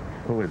boat?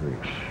 Who is he?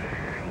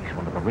 He's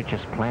one of the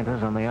richest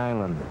planters on the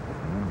island.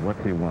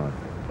 What's he want?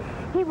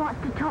 He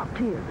wants to talk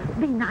to you.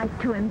 Be nice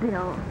to him,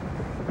 Bill.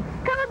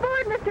 Come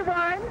aboard, Mr.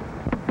 Warren.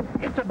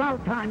 It's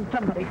about time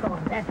somebody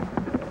thought that.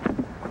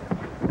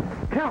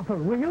 Careful,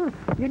 will you?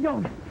 You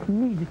don't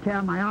need to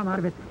tear my arm out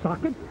of its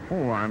socket.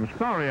 Oh, I'm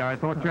sorry. I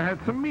thought you had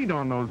some meat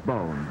on those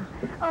bones.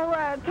 Oh,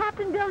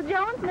 Captain Bill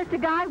Jones, Mr.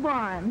 Guy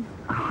Warren.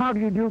 How do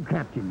you do,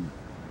 Captain?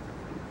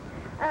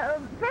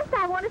 First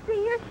I want to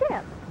see your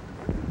ship.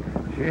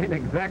 She ain't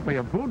exactly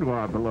a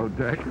boudoir below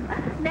deck.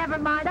 Never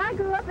mind. I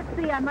grew up at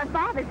sea on my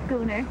father's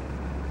schooner.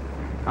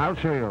 I'll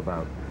show you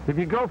about. If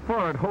you go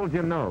forward, hold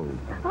your nose.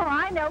 Oh,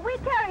 I know. We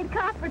carried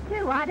copper,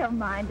 too. I don't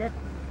mind it.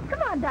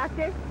 Come on,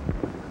 Doctor.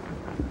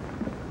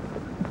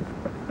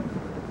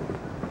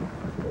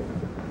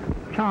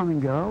 Charming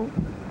girl.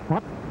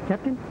 What,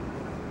 Captain?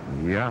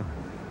 Yeah.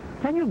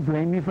 Can you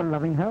blame me for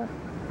loving her?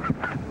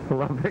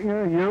 Loving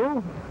her?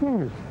 You?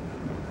 Yes.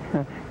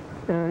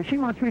 She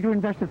wants me to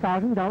invest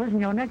 $1,000 in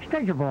your next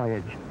treasure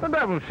voyage. The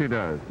devil she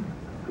does.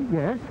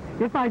 Yes.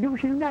 If I do,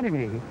 she'll marry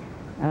me.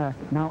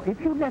 Now, if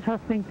you let her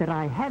think that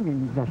I have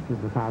invested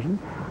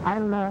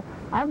 $1,000,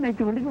 I'll make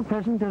you a little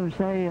present of,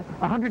 say,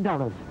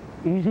 $100.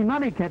 Easy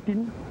money,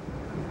 Captain.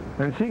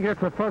 And she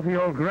gets a fuzzy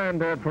old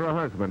granddad for a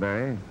husband,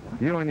 eh?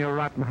 You and your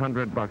rotten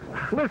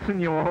 $100. Listen,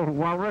 you old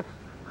walrus.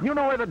 You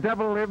know where the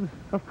devil lives?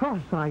 Of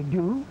course I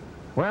do.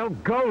 Well,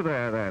 go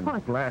there, then.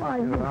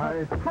 Blast your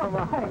eyes. Come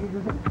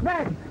on.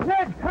 Madge,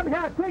 come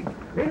here, quick.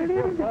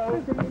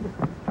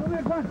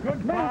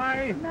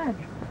 Goodbye. Madge.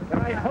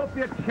 I hope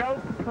you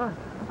choke.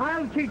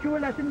 I'll teach you a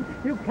lesson.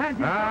 You can't...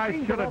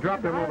 I should have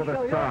dropped him over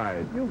the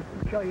side. You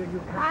can't.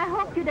 I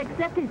hoped you'd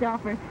accept his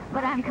offer,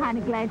 but I'm kind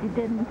of glad you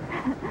didn't.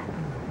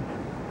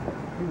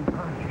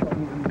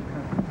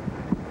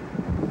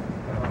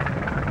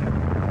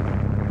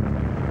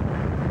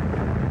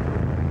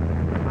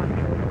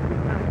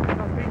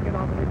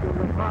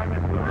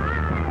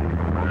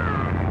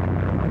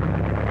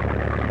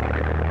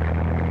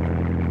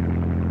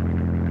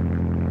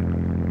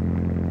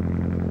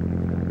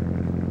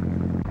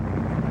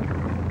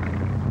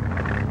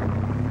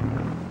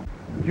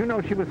 You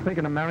know she was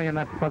thinking of marrying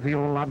that fuzzy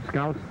old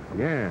lobscouse?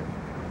 Yeah.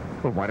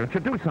 Well, why don't you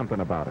do something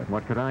about it?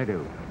 What could I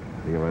do?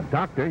 You're a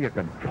doctor. You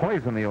could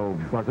poison the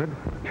old buzzard.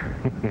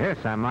 Yes,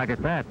 I might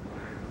at that.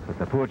 But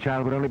the poor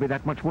child would only be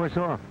that much worse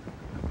off.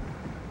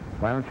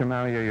 Why don't you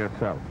marry her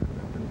yourself?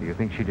 Do you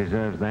think she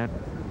deserves that?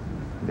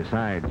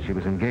 Besides, she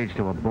was engaged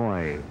to a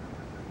boy.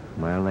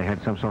 Well, they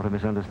had some sort of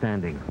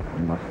misunderstanding.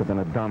 He must have been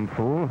a dumb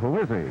fool. Who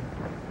is he?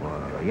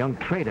 Well, a young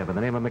trader by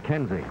the name of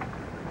Mackenzie.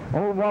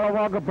 Old Walla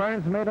Wagga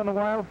Burns made on the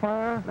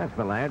wildfire? That's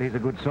the lad. He's a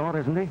good sort,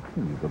 isn't he?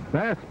 He's the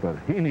best, but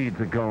he needs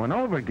a going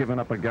over giving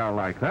up a gal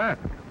like that.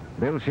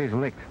 Bill, she's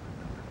licked.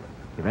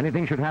 If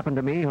anything should happen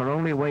to me, her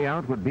only way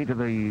out would be to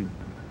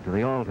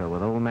the altar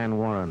with old man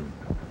Warren.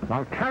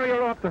 I'll carry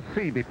her off the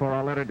sea before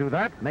I'll let her do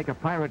that. Make a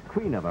pirate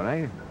queen of her,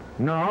 eh?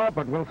 No,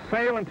 but we'll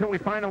sail until we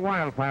find a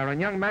wildfire, and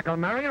young Mac will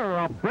marry her or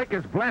I'll break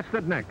his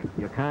blasted neck.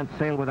 You can't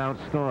sail without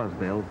stores,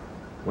 Bill.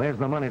 Where's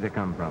the money to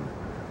come from?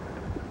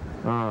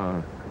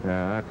 Oh,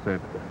 yeah, that's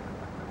it.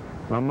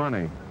 The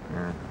money.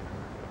 Yeah.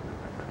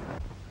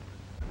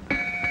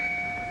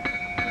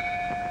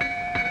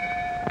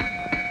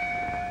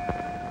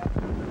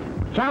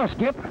 Ciao,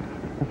 Skip.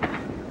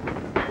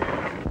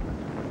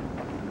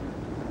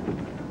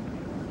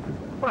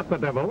 What the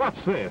devil?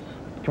 What's this?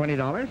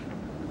 $20?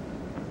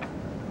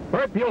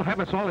 Bert, you'll have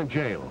us all in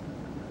jail.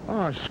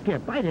 Oh,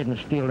 Skip, I didn't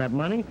steal that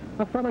money.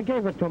 A fella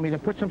gave it to me to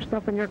put some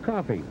stuff in your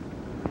coffee.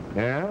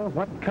 Yeah?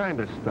 What kind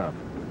of stuff?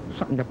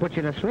 Something to put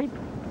you to sleep.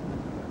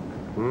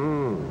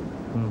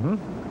 Mm-hmm.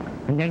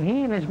 And then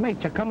he and his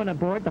mates are coming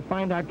aboard to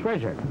find our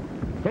treasure.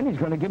 Then he's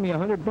going to give me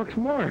 $100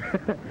 more.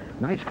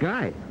 Nice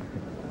guy.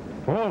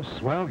 Oh,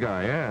 swell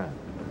guy, yeah.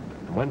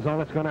 When's all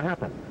that's going to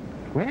happen?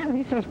 Well,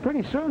 he says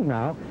pretty soon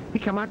now. He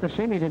come out to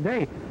see me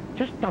today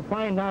just to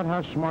find out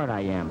how smart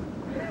I am.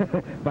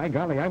 By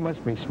golly, I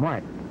must be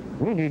smart.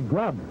 We need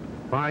grub.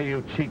 Why,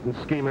 you cheating,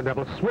 scheming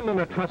devil, swindling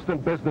a trusting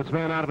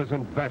businessman out of his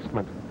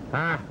investment.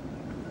 Huh?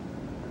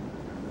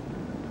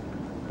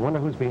 I wonder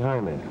who's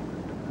behind this.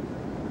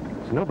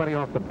 It's nobody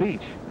off the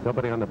beach.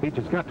 Nobody on the beach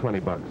has got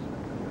 $20.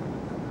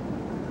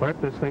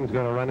 Bert, this thing's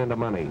going to run into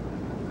money.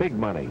 Big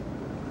money.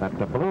 That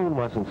doubloon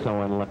wasn't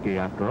so unlucky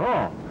after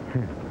all.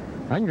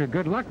 On your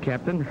good luck,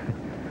 Captain.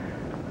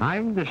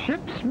 I'm the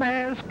ship's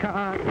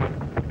mascot.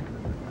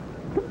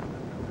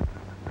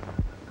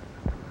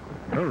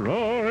 The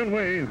roaring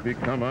waves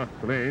become our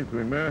slaves,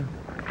 we may.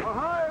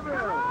 Ahoy, Bill!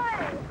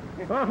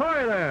 Ahoy!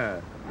 Ahoy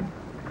there!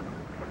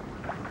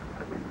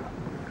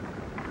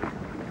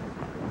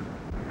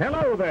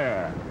 Hello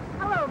there!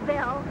 Hello,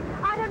 Bill.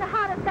 I don't know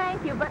how to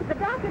thank you, but the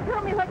doctor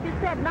told me what you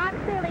said, and I'm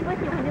sailing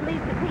with you when you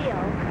leave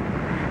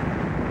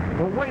Tapillo.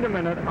 Well, wait a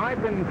minute.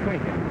 I've been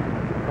thinking.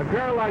 A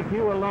girl like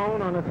you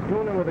alone on a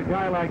schooner with a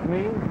guy like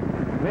me,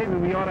 maybe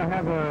we ought to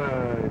have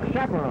a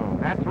chaperone.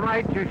 That's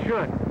right, you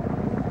should.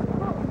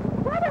 Well,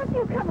 why don't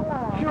you come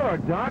along? Sure,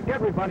 Doc.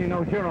 Everybody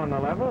knows you're on the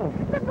level.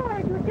 The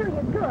boys will do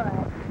you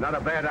good. Not a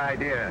bad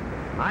idea.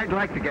 I'd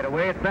like to get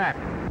away at that.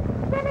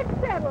 Then it's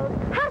settled.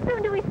 How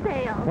soon do we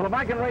sail? Well, if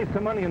I can raise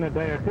some money in a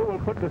day or two, we'll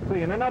put to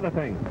sea. And another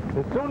thing,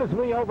 as soon as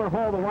we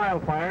overhaul the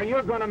wildfire,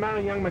 you're going to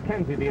marry young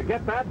Mackenzie. Do you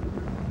get that?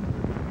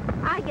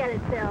 I get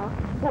it, Bill.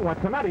 Well,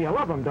 what's the matter? You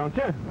love him, don't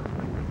you?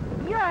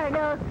 You're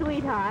no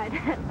sweetheart.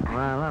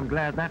 Well, I'm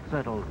glad that's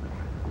settled.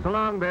 So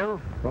long,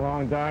 Bill. So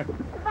long, Doc.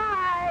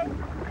 Bye.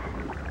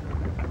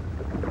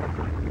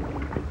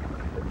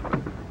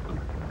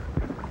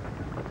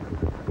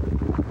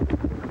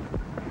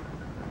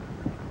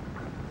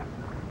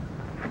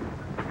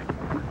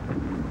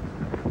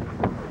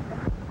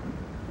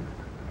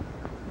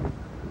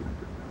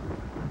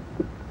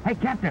 Hey,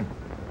 Captain.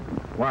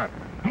 What?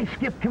 Hey,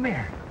 Skip, come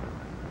here.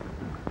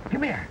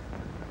 Come here.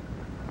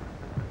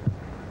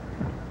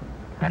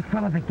 That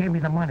fella that gave me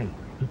the money,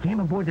 he came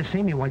aboard to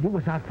see me while you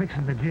was out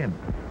fixing the gym.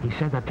 He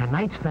said that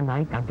tonight's the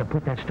night I'm to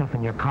put that stuff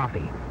in your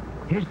coffee.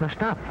 Here's the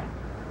stuff.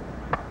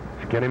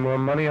 Did you get any more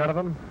money out of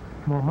him?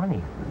 More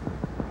money?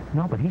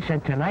 No, but he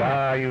said tonight...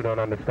 Ah, you don't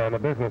understand the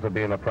business of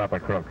being a proper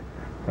crook.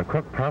 A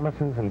crook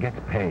promises and gets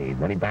paid.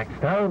 Then he backs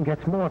down and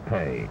gets more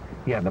pay.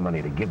 He had the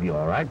money to give you,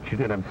 all right. You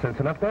didn't have sense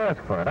enough to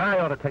ask for it. I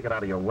ought to take it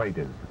out of your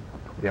wages.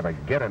 If you ever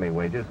get any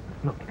wages.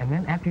 Look, and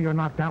then after you're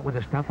knocked out with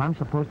the stuff, I'm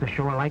supposed to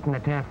show a light in the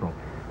taffrail.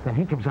 Then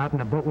he comes out in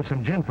the boat with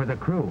some gin for the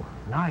crew.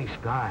 Nice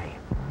guy.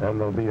 And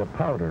there'll be a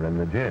powder in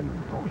the gin.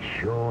 Oh,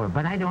 sure,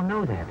 but I don't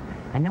know that.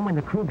 And then when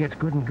the crew gets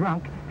good and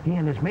drunk, he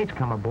and his mates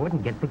come aboard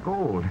and get the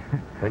gold.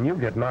 And you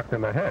get knocked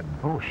in the head.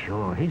 Oh,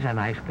 sure, he's a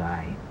nice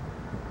guy.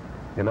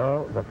 You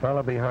know, the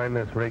fella behind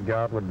this rig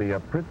out would be a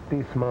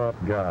pretty smart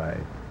guy.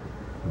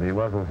 If he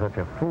wasn't such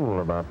a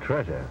fool about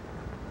treasure.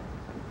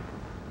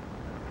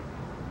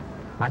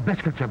 My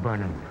biscuits are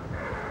burning.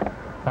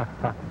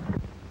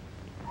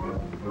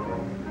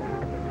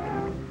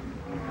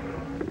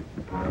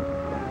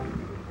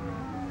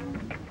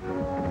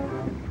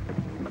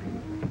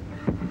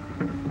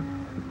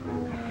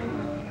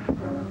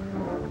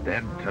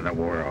 Dead to the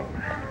world.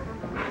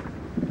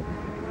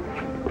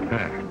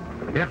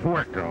 It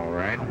worked all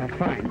right.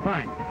 Fine,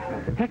 fine.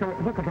 Take a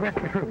look at the rest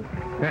of the crew.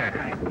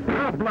 Yeah.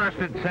 How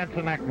blasted sense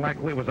and act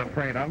like we was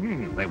afraid of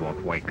them. They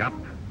won't wake up.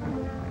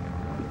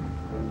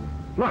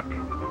 Look.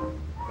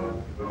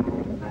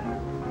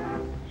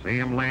 See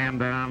him laying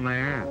down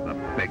there? The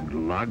big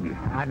lug.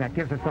 That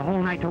gives us the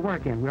whole night to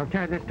work in. We'll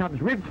tear this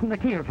tub's ribs from the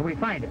keel till we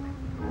find it.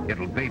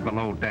 It'll be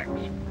below decks.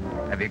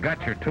 Have you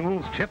got your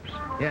tools, Chips?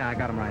 Yeah, I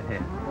got them right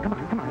here. Come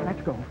on,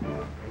 let's go.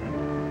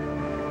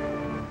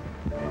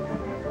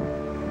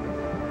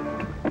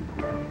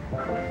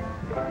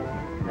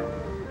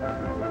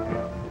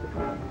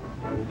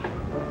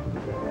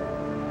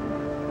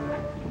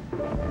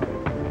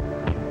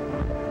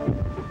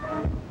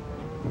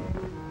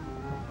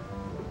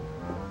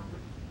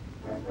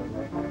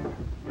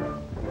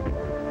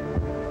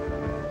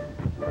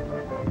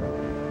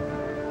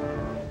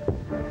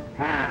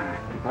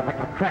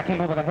 Crack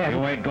him over the head.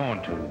 You ain't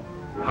going to.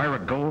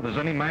 Pirate gold as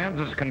any man's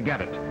as can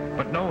get it,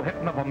 but no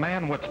hitting of a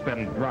man what's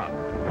been dropped.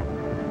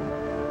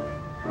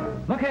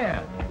 Look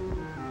here.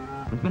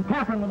 He's been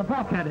tampering with the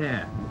bulkhead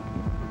here.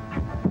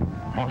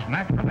 Most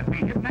natural it'd be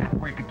hidden that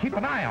where you could keep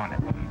an eye on it.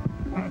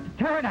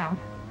 Tear it out.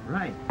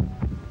 Right.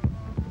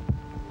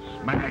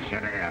 Smash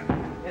it in.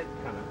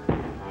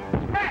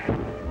 Smash!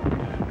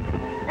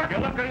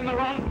 You're looking in the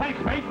wrong place,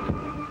 mate.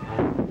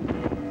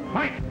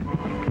 Mike!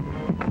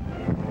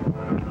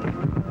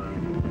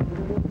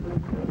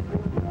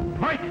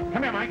 Mike!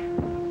 Come here, Mike.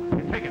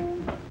 You take it.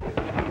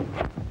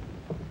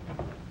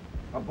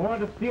 Aboard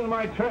to steal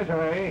my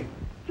treasure, eh?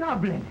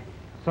 Joblin.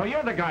 So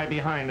you're the guy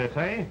behind this,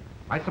 eh?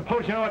 I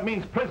suppose you know it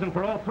means prison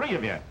for all three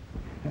of you.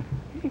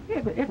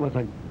 It was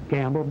a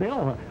gamble,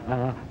 Bill.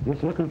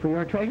 Just looking for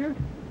your treasure.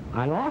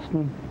 I lost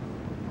and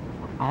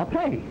I'll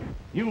pay.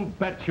 You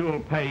bet you'll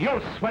pay.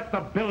 You'll sweat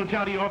the bilge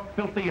out of your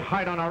filthy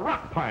hide on a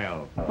rock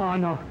pile. Oh,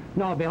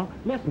 no, Bill.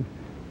 Listen,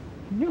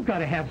 you've got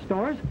to have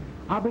stores.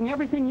 I'll bring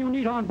everything you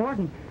need on board,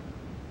 and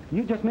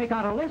you just make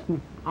out a list,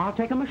 and I'll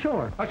take them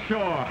ashore.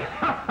 Ashore?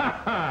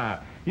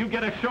 You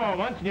get ashore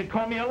once, and you'd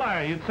call me a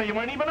liar. You'd say you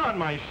weren't even on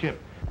my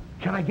ship.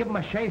 Can I give him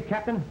a shave,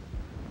 Captain?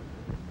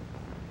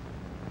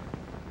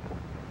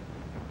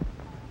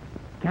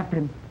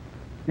 Captain,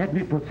 let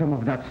me put some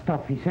of that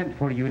stuff he sent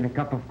for you in a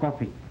cup of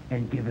coffee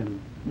and give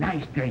him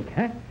nice drink,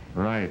 huh?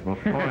 Right. We'll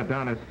pour it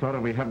down his throat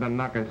and we have to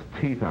knock his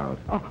teeth out.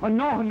 Oh,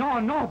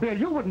 no, Bill,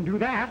 you wouldn't do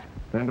that.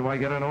 Then do I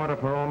get an order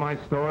for all my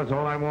stores,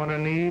 all I want to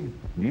need?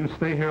 Do you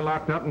stay here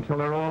locked up until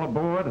they're all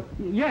aboard?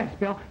 Yes,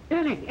 Bill.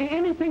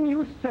 Anything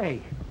you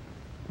say.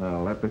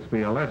 Well, let this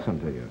be a lesson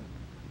to you.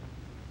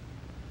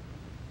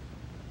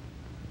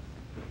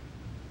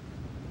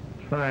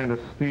 Trying to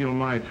steal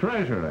my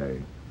treasure, eh?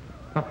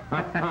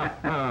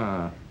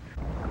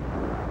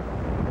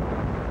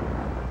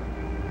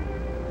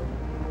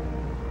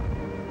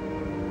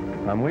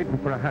 I'm waiting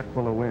for a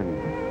hatful of wind.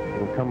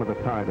 It'll come with the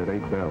tide at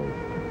 8 bells.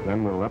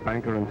 Then we'll up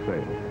anchor and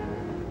sail.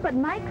 But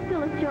Mike's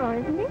still ashore,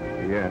 isn't he?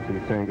 Yes,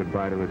 he's saying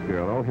goodbye to his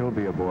girl. Oh, he'll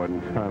be aboard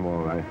in time,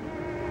 all right.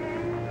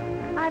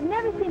 I've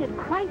never seen it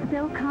quite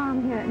so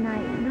calm here at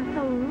night. You're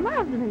so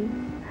lovely.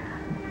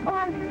 Oh,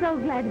 I'm so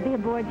glad to be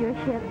aboard your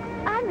ship.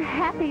 I'm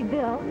happy,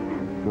 Bill.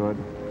 Good.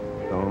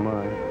 So am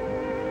I.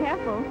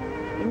 Careful.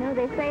 You know,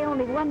 they say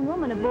only one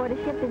woman aboard a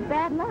ship is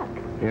bad luck.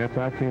 Yes,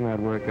 I've seen that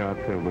work out,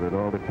 too, but it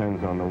all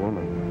depends on the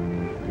woman.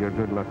 You're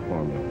good luck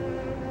for me.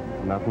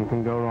 Nothing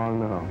can go wrong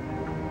now.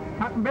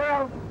 Captain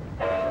Bill!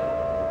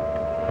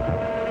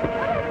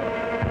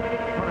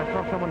 Thought I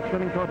saw someone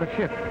swimming toward the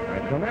ship.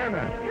 Right,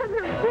 banana.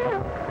 Captain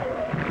Bill!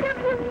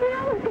 Captain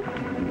Bill!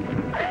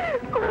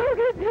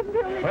 Oh, Captain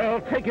Bill!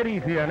 Well, take it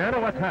easy, Nana.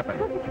 What's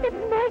happened?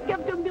 It's my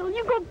Captain Bill.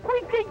 You go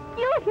quickly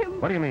kill him.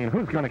 What do you mean?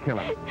 Who's going to kill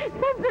him?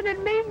 Samson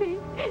and Mamie,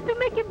 to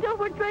make him tell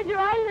where Treasure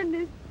Island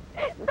is.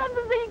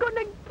 Samson said he's going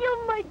to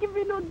kill Mike if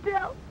you don't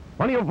tell.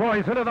 One of you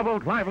boys into the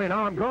boat lively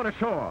now. I'm going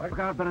ashore. Look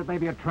out that it may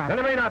be a trap. Then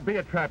it may not be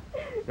a trap.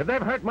 If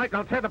they've hurt Mike,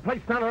 I'll tear the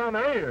place down around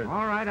their ears.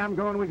 All right, I'm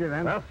going with you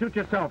then. Well, suit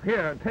yourself.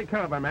 Here, take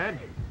care of her, Madge.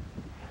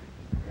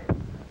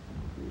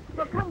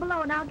 Well, come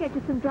below and I'll get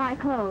you some dry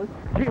clothes.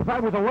 Gee, if I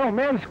was a well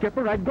man,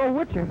 Skipper, I'd go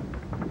with you.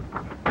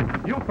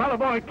 You fellow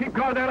boy, keep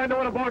going down. I know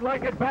what a board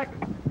like. Get back.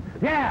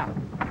 Yeah.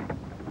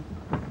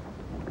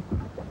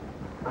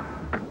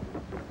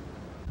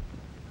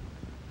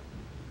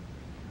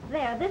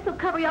 There, this will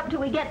cover you up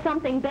till we get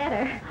something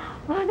better.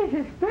 Oh, this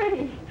is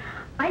pretty.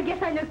 I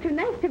guess I look too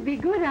nice to be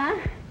good, huh?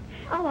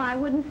 Oh, I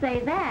wouldn't say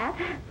that.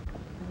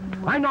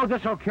 I know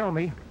this will kill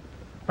me,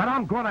 but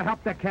I'm going to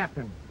help the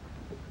captain.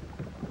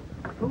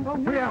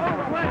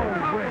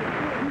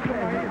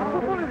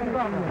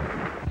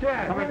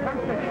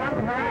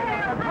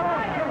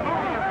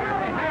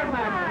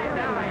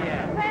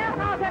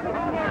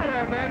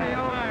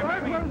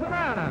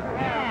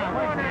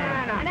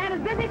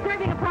 Banana's busy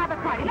serving a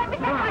private party. Let me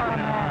get my...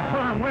 Come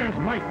on, where's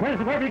Mike? Where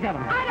have you got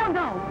him? I don't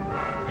know.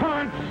 Come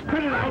on,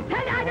 spit it I out.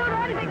 tell you, I don't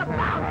know anything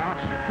about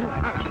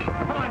it.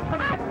 Come on,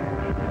 come on.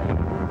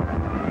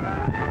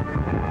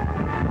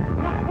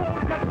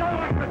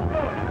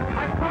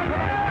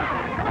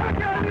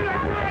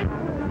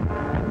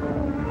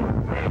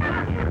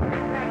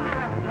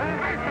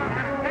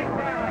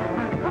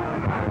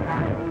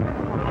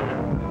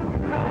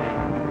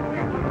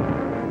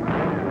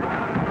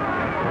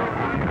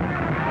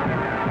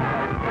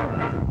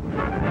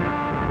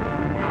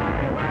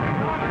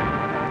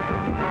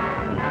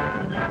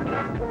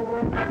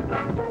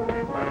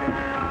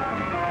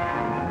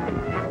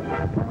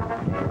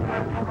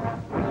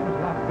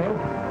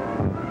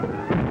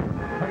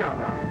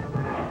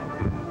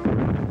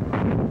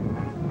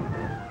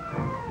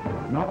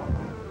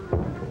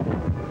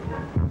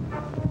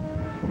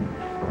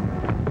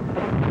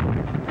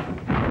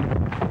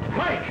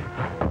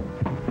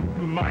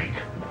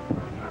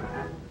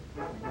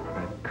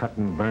 cut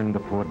and burned the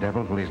poor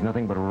devil till he's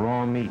nothing but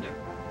raw meat.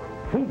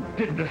 Who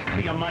did this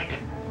to you, Mike?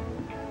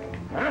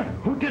 Huh?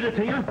 Who did it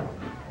to you?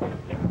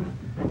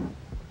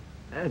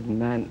 That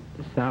man,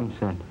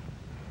 Samson.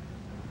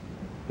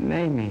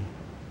 Mamie,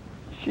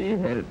 she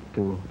helped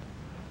too.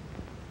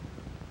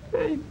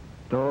 They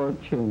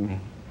torture me.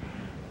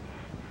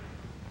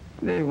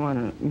 They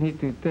wanted me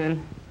to tell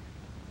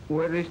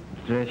where is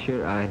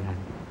Treasure Island.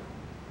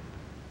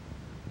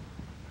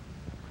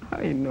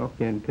 I no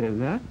can tell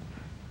that.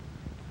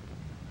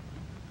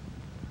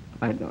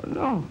 I don't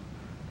know.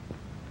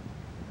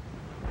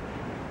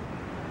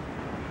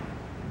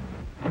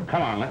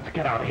 Come on, let's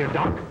get out of here,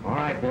 Doc. All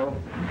right, Bill.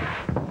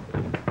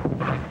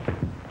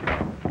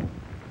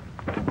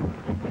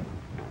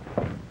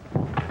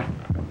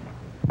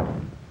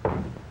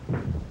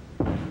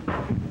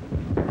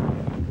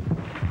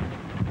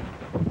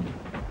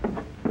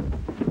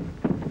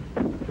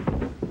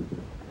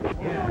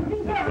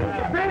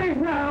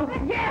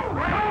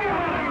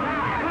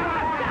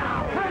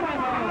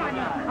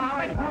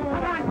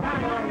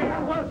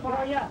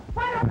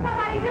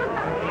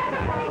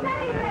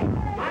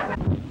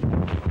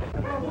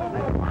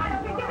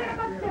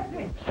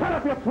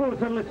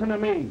 Fools and listen to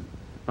me.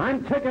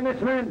 I'm taking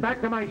this man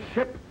back to my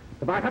ship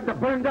if I have to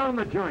burn down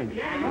the joint.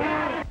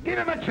 Give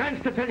him a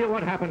chance to tell you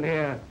what happened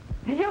here.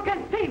 You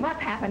can see what's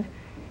happened.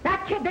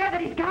 That kid there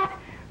that he's got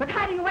was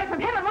hiding away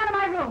from him in one of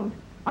my rooms.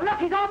 Oh, look,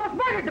 he's almost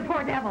murdered the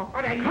poor devil.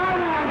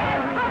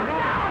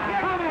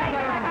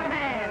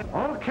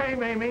 Okay,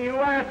 Mamie, you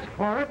asked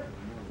for it.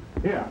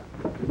 Here,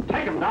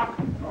 take him, Doc.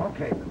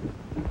 Okay.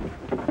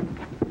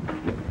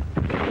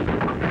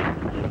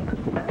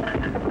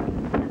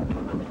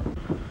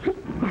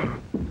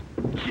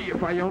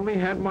 If I only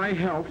had my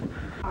health.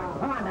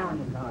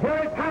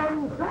 Here it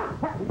comes!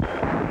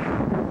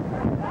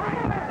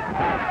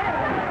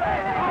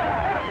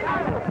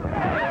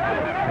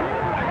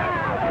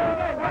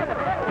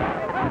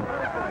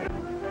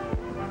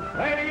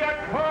 Lady, a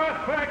course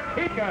for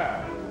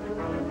Quica!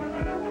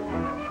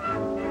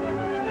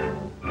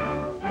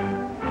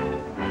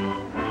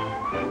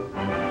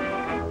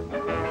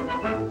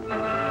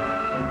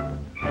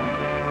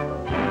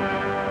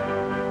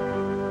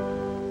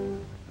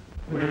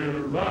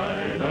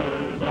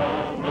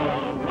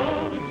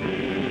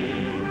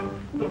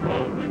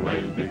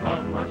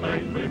 Become our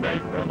slaves, we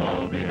make them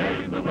all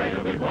behave the way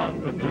we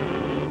want them to.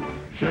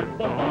 Ship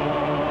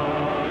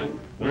ahoy,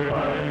 we're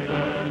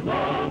riders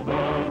of the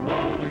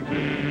rolling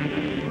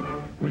sea.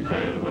 We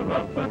sail the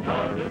rough and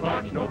charted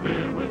march, no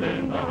fear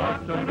within the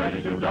hearts, and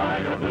ready to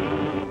die or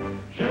do.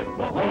 Ship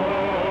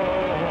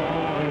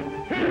ahoy,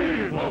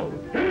 heave-ho,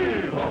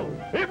 heave-ho,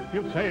 if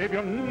you save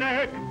your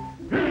neck.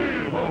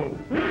 Heave-ho,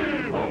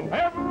 heave-ho,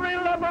 every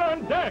lever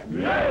on deck.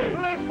 Yay!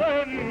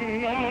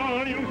 Listen,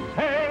 all you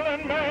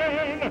sailing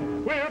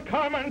men, we're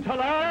coming to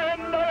land.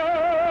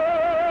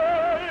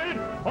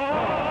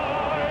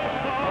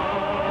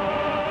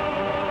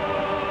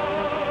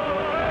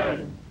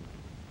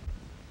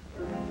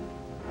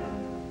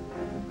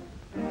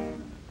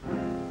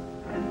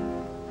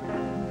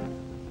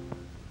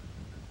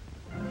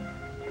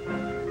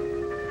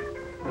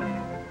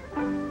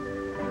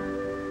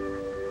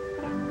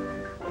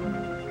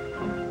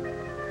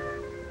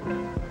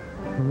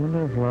 I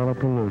wonder if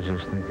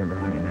Lollapalooza's thinking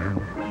about me now.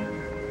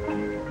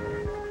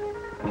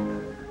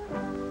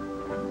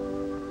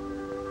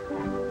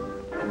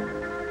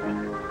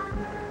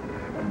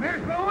 Miss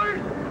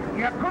Lewis,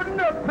 you couldn't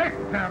have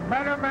picked a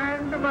better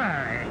man to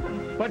marry.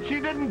 But she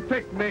didn't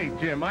pick me,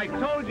 Jim. I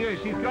told you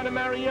she's going to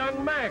marry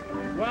young Mac.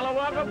 Well, a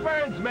walk of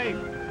Burns, mate.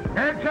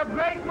 It's a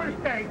great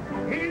mistake.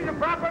 He's the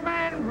proper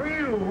man for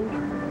you.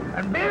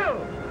 And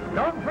Bill,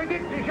 don't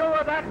forget to show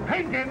her that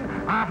painting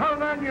I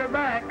hung on your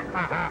back.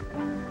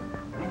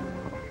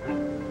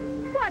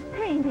 What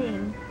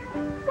painting?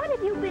 What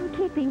have you been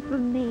keeping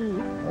from me?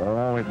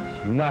 Oh,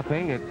 it's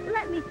nothing. It's...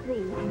 Let me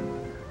see.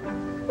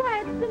 Why,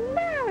 it's the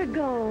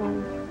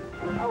Marigold.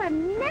 Oh, I've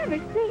never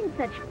seen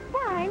such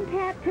fine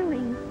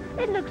tattooing.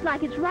 It looks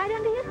like it's right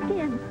under your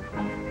skin.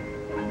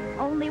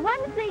 Only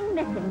one thing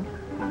missing.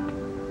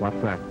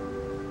 What's that?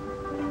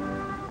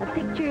 A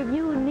picture of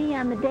you and me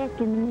on the deck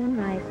in the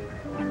moonlight.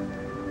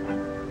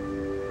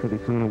 Pretty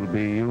soon it'll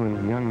be you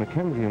and young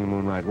Mackenzie in the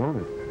moonlight, won't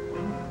it?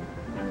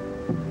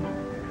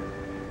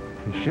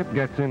 The ship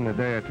gets in a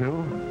day or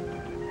two.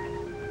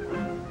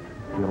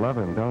 You love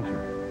him, don't you?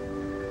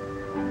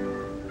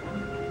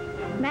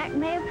 Mac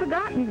may have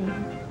forgotten me.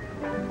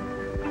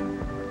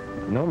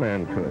 No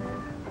man could.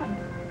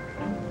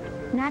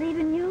 Not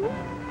even you?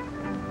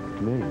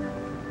 Me.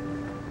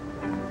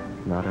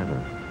 Not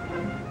ever.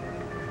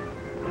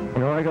 You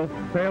know, I go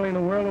sailing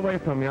the world away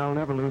from you. I'll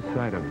never lose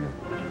sight of you.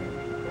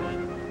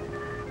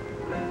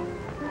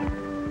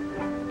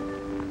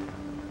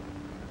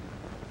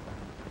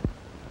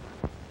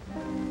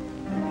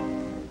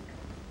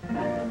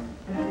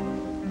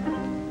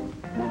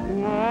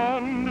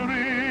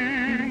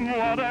 Wondering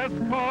what has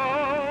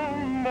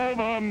come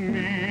over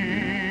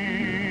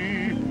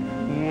me,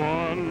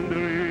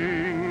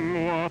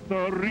 wondering what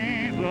the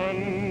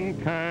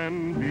reason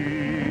can be.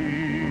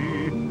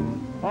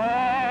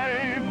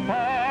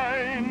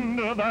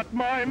 that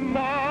my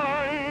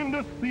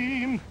mind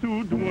seems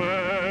to dwell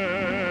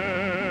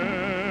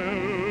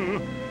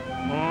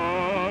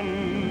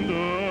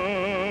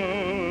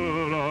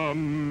under a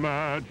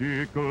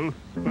magical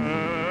spell.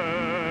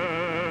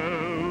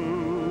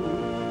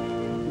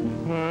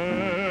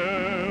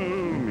 Tell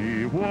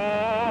me why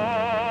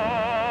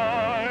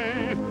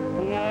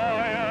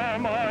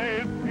am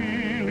I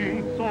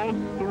feeling so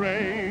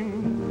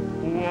strange?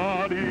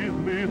 What is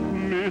this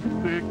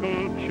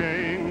mystical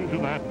change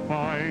that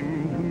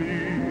finds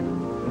me,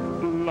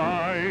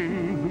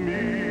 blinds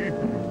me?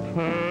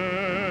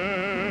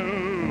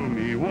 Tell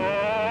me why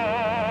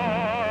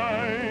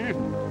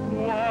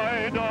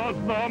does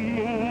the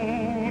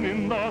moon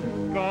in the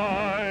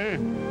sky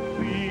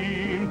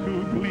seem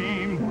to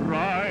gleam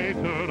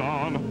brighter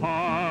on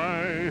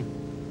high?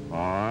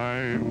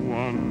 I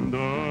wonder.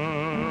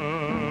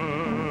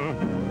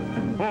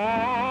 I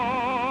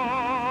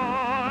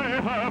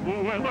have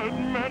weathered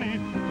many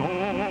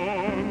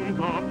storms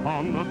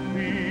upon the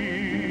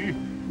sea,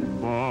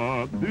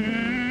 but this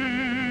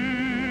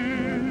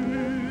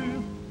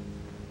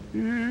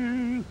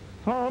is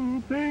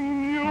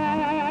something new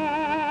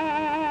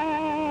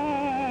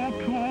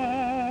to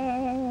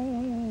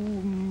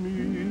me.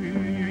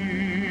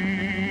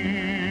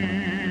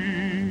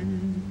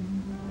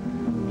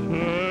 Tell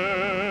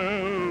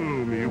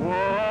me why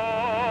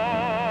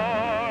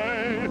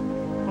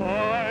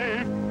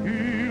I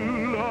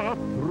feel a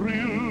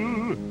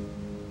thrill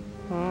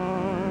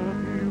at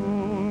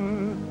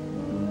your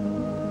side.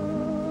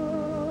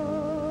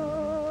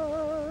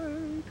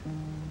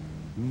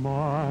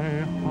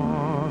 My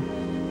heart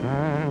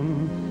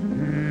stands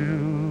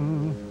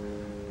still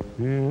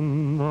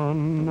in the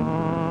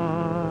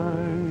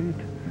night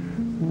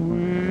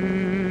with you.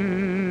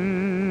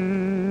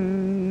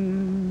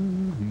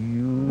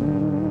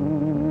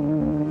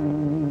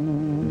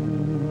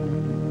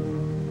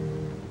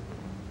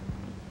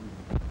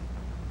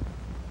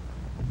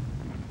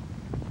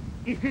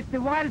 Is it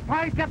the wild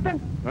pile, Captain?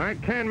 I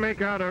can't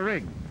make out a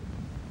rig.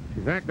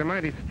 She's acting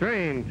mighty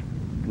strange,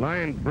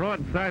 lying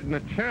broadside in the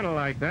channel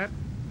like that.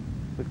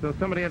 Looks though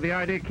somebody had the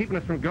idea of keeping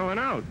us from going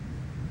out.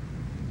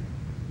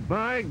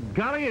 By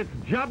golly, it's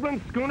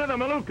Joblin's schooner, the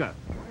Maluka.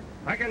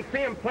 I can see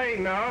him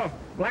playing now.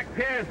 Black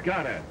Pierre's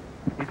got her.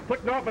 He's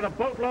putting off with a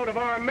boatload of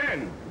our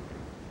men.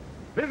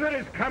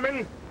 Visitors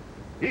coming.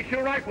 Issue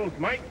rifles,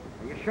 Mike.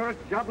 Are you sure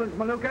it's Joblin's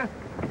Maluka?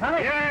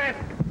 Yes!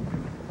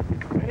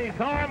 And he's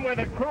armed with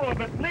a crew of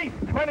at least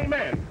 20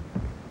 men.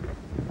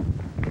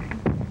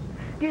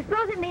 Do you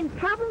suppose it means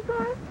trouble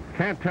for us?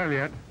 Can't tell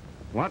yet.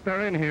 What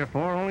they're in here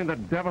for, only the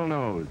devil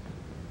knows.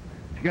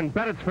 You can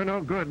bet it's for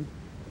no good.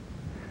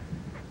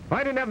 If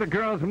I didn't have the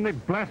girls and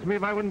they'd blast me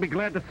if I wouldn't be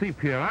glad to see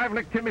Pierre. I've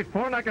licked him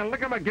before and I can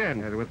lick him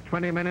again. There was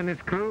 20 men in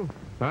his crew?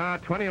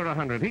 20 or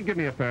 100. He'd give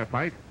me a fair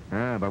fight.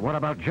 But what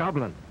about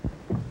Joblin?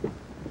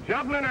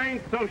 Joblin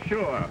ain't so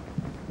sure.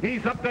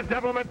 He's up to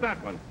devilment,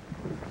 that one.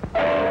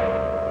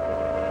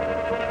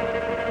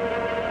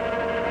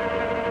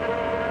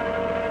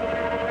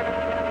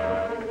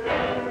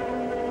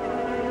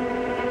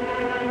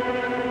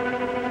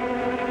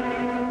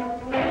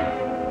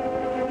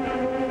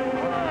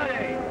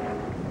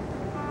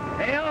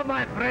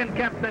 My friend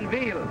Captain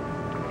Veal,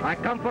 I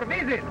come for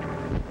visit.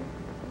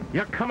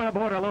 You're coming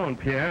aboard alone,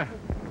 Pierre.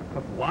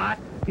 What?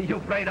 You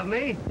afraid of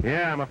me?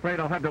 Yeah, I'm afraid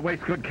I'll have to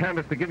waste good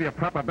canvas to give you a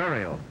proper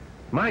burial.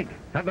 Mike,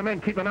 have the men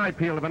keep an eye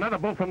peeled. If another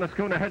boat from the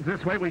schooner heads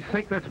this way, we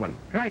sink this one.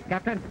 Right,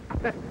 Captain.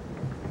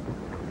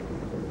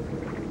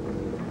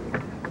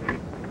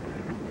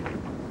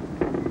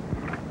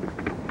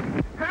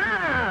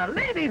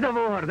 Ladies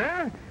aboard,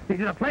 huh? Is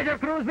it a pleasure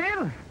cruise,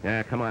 Bill?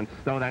 Yeah, come on,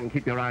 stow that and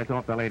keep your eyes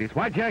off the ladies.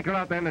 Why'd you anchor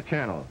out there in the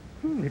channel?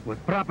 It was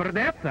proper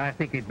depth. I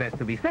think it best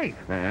to be safe.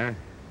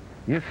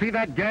 You see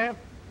that gaff?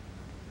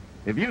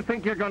 If you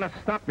think you're going to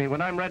stop me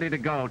when I'm ready to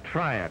go,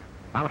 try it.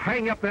 I'll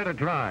hang you up there to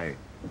dry.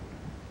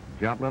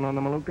 Joblin on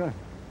the Maluka?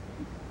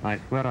 I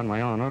swear on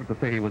my honor to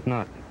say he was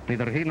not.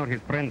 Neither he nor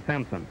his friend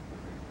Samson.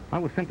 I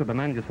was sent to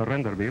demand your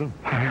surrender, Bill.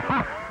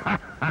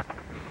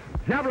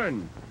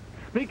 Joblin,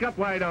 speak up,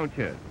 why don't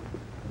you?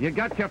 You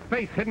got your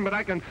face hidden, but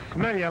I can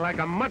smell you like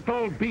a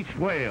month-old beached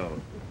whale.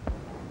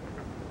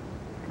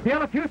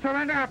 Bill, if you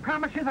surrender, I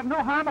promise you that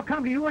no harm will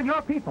come to you and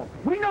your people.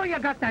 We know you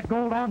got that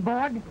gold on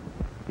board.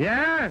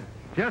 Yeah?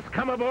 Just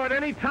come aboard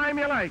any time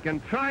you like and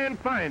try and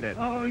find it.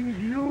 Oh,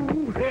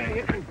 you... Yeah,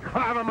 you can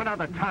carve him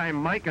another time,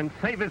 Mike, and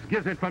save his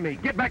gizzard for me.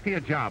 Get back to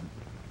your job.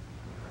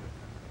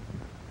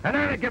 And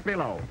then get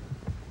below.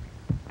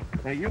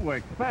 Hey, you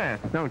work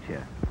fast, don't you?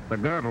 The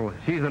girl,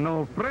 she's an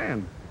old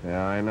friend.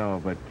 Yeah, I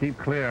know, but keep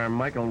clear.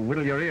 Michael will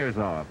whittle your ears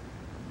off.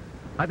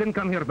 I didn't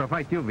come here to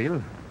fight you,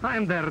 Bill.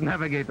 I'm their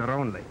navigator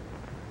only.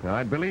 Now,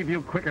 I'd believe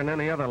you quicker than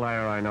any other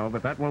liar I know,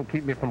 but that won't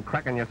keep me from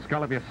cracking your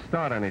skull if you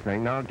start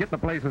anything. Now, get the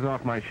blazes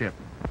off my ship.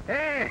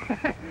 Hey,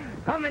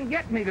 come and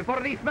get me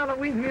before these fellows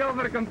wins me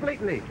over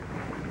completely.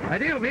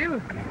 Adieu,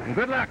 Bill, and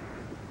good luck.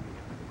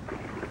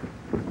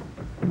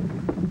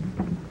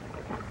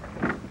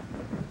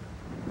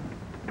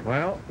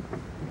 Well,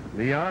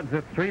 the odds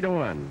are 3 to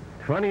 1.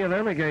 20 of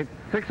them against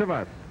 6 of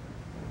us.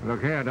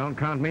 Look here, don't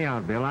count me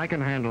out, Bill. I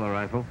can handle a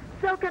rifle.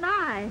 So can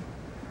I.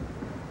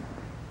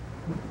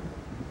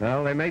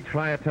 Well, they may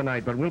try it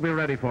tonight, but we'll be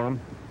ready for them.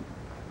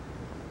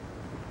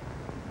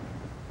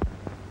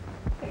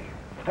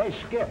 Hey,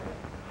 Skip.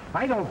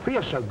 I don't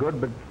feel so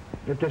good, but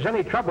if there's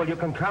any trouble, you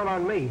can count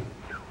on me.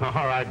 All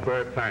right,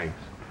 Bert, thanks.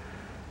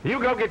 You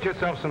go get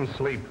yourself some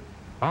sleep.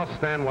 I'll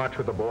stand watch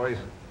with the boys.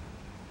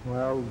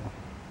 Well,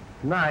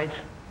 night.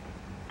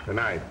 Good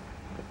night.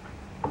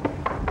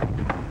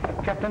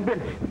 Captain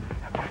Bill.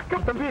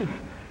 Captain Bill.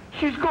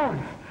 She's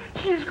gone.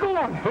 She's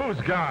gone. Who's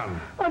gone?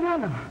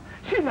 Anana.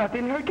 She's not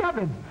in her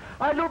cabin.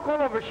 I look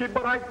all over ship,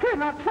 but I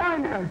cannot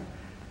find her.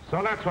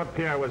 So that's what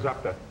Pierre was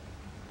up to.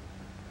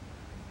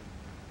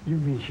 You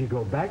mean she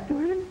go back to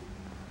him?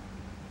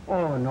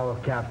 Oh, no,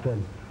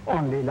 Captain.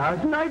 Only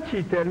last night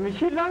she told me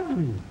she loves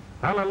me.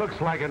 Well, it looks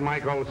like it,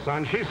 Mike, old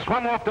son. She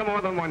swum off to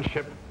more than one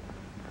ship.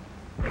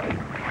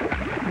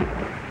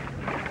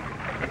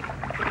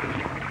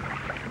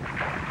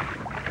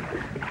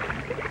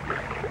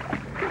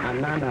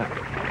 Anana,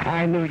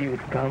 I knew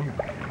you'd come.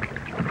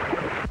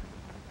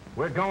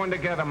 We're going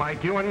together,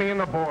 Mike, you and me and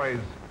the boys.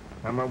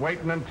 And we're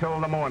waiting until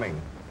the morning.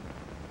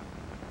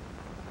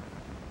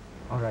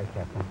 All right,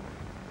 Captain.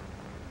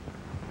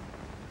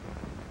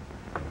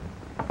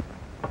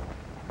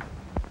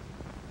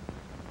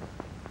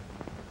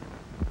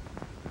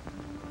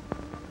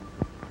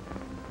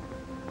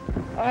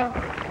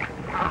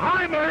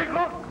 Hi,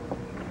 Marigold.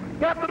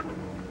 Captain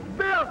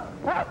Bill.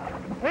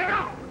 Here,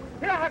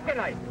 how can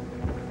I?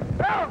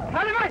 Bill,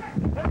 Talisman.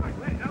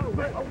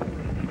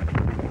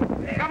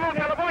 Come on,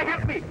 yellow boy,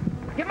 help me.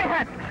 Give me a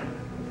hand.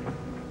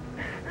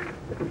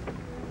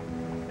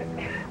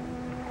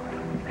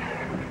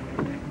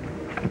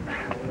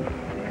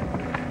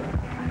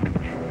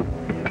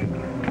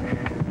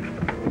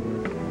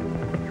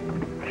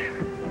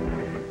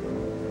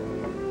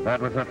 That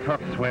was a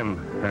tough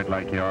swim, head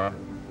like you are.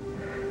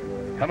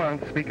 Come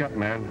on, speak up,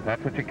 man.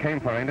 That's what you came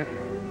for, ain't it?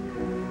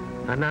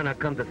 Anana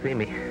come to see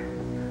me,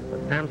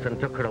 but Samson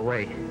took her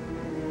away.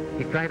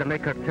 He tried to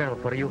make her tell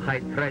for you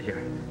hide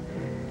treasure.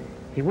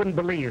 He wouldn't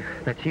believe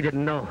that she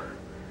didn't know.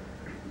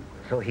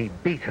 So he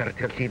beat her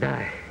till she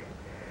died.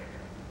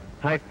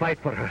 I fight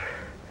for her,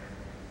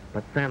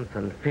 but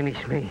Samson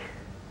finished me.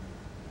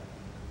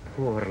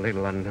 Poor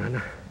little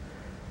Anana.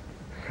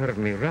 Served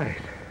me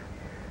right.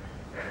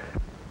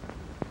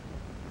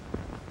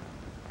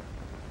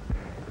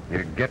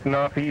 You're getting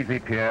off easy,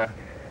 Pierre.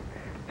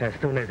 As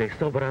soon as they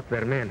sober up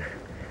their men,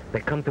 they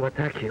come to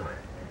attack you.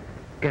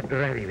 Get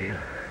ready, Bill.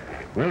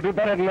 We'll do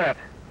better than that.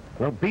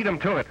 We'll beat them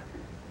to it.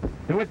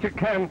 Do what you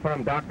can for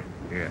them, Doc.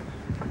 Yes.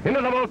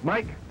 Into the boat,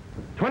 Mike.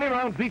 20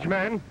 rounds each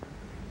man.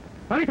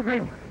 Ready to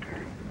go.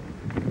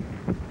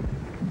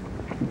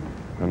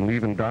 I'm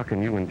leaving Doc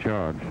and you in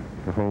charge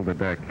to hold the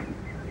deck.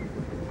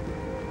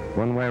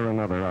 One way or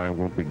another, I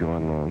won't be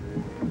gone long.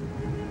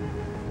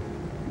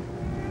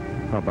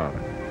 How about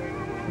it?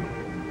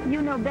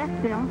 You know best,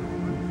 Bill.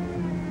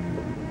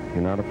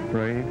 You're not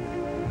afraid?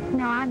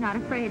 No, I'm not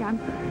afraid. I'm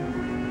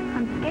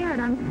scared.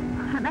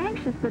 I'm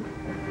anxious, but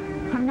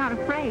I'm not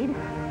afraid.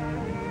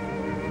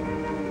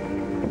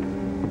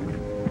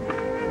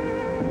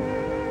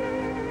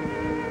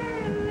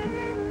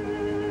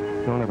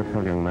 Don't ever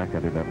tell young Mac I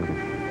did that with him.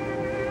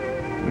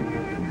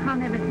 I'll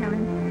never tell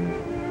him.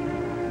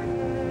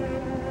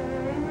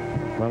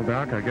 Well,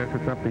 Doc, I guess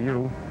it's up to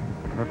you.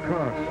 Of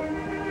course.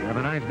 Have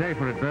a nice day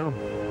for it, Bill.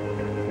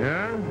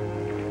 Yeah?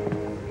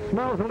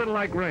 Smells a little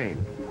like rain.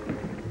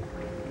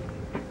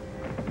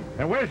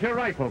 And where's your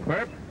rifle,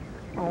 Bert?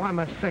 Oh, I'm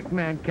a sick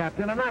man,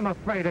 Captain, and I'm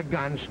afraid of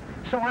guns,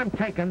 so I'm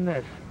taking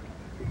this.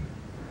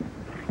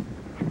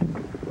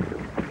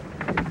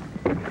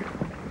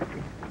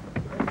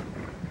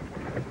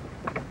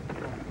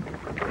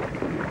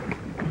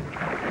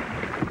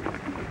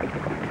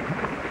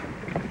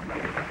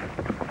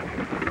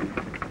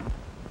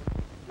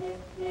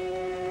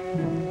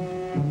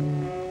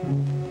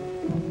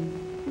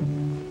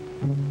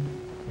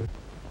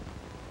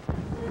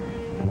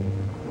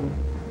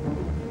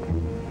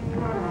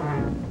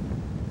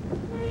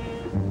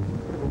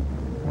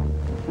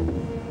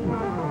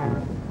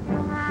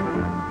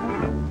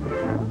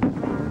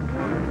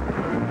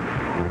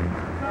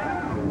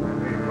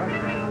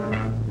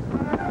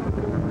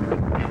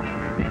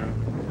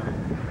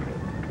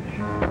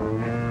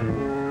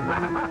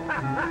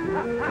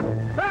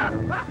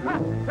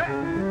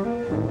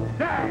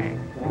 Say,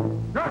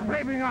 you're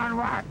sleeping on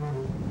what?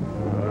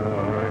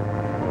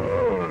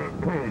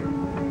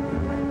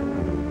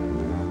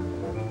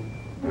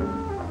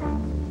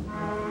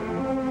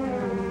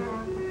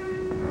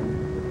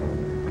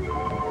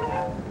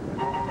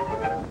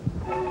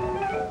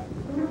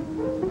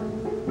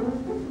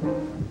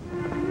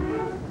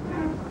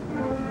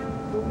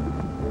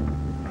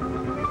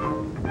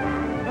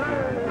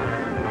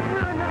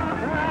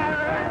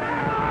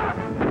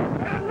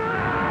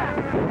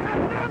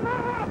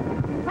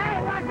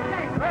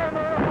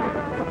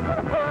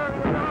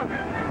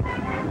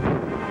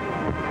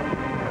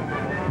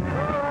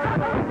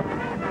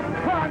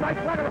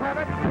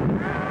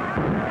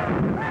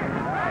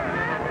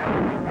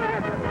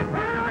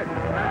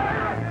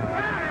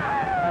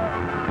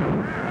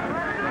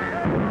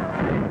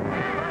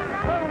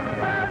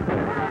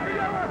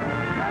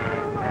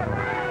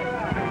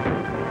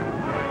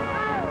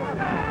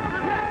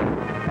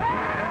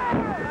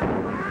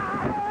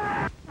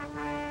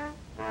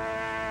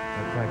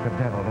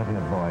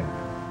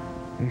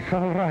 It's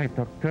all right,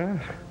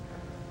 Doctor.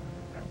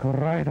 Go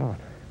right on.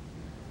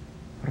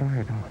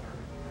 Right on.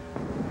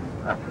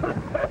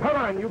 Come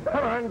on, you,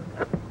 come on.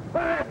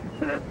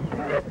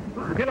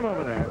 Get him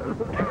over there.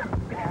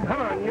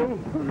 Come on, you.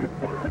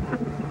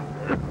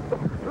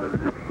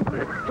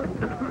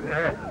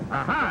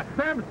 Aha,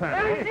 Samson.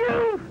 Hey,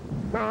 you!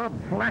 Oh,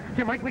 blast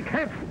you, Mike. We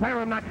can't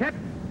spare him, not yet.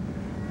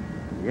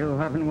 You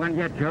haven't won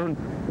yet, Jones.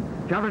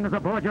 Joblin is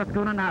aboard your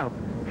schooner now,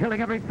 killing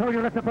every soul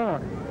you left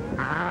aboard.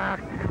 Ah,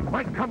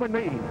 Mike, come with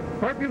me.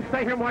 Or if you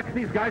stay here and watch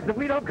these guys, if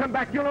we don't come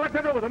back, you'll know what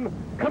to do with them.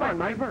 Come on,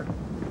 Mike.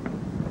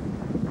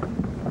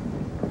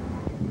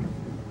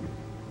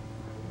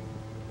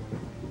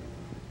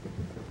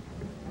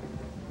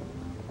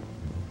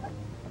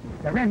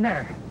 They're in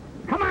there.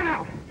 Come on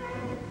out.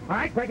 All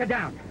right, break it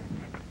down.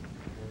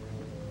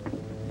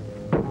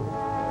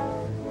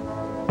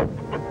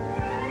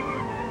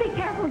 Be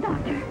careful,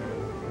 Doctor.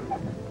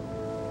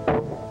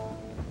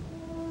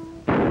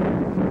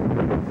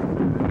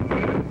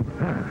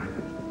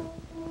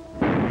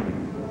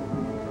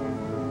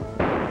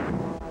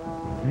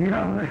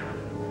 Yeah.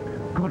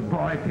 Good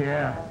boy,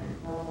 Pierre.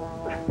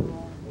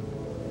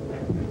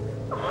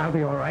 I'll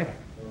be all right.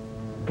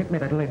 Get me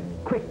that lid,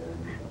 quick.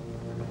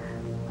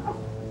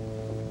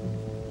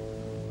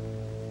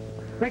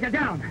 Break it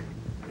down.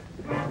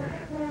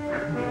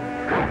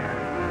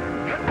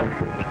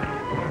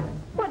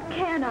 What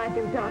can I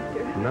do,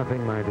 Doctor?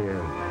 Nothing, my dear.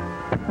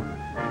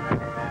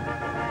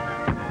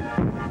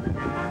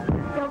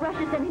 They'll rush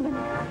us any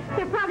minute.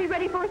 They're probably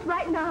ready for us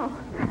right now.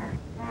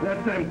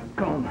 Let them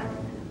come.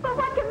 But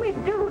what can we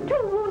do?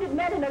 2 wounded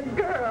men and a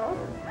girl.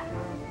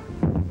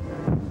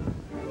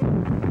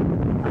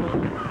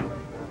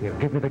 Here,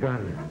 give me the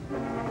gun.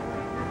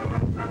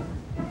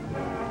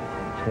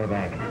 Stay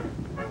back.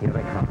 Here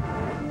they come.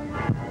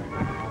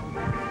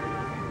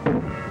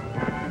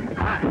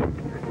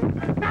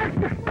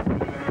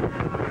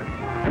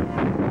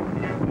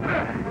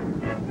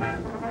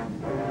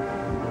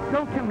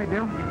 Don't kill me,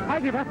 Bill. I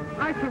give up.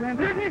 I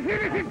surrender.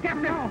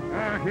 Captain.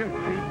 He'll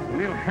cheat.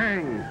 He'll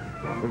hang.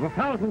 There's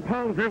 1,000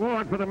 pounds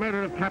reward for the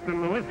murder of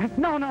Captain Lewis.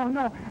 No.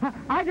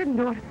 I didn't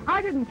do it.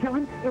 I didn't kill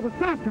him. It was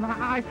Samson.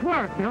 I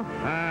swear it, Bill.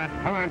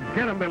 Come on,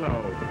 get him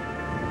below.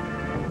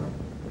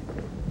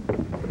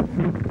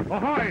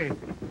 Ahoy!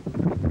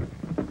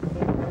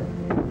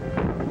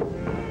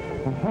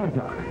 Ahoy,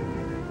 Doc.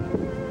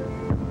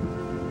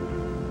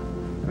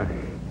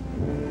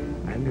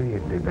 I knew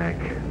you'd be back.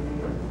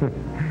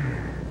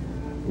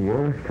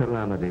 You're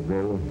Calamity,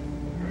 Bill.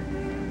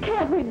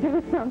 Can't we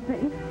do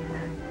something?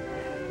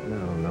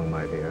 No,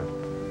 my dear.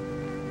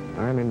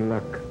 I'm in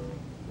luck.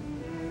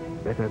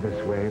 Better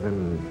this way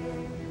than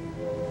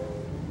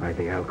by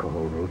the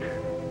alcohol route.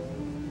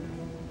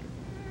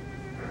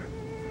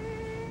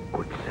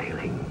 Good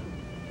sailing.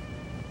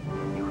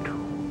 You too.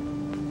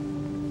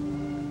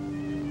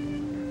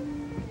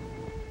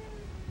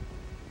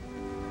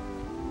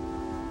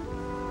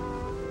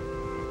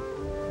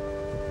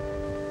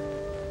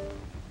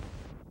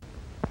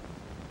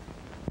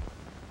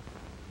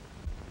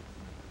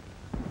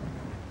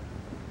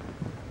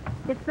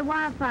 It's the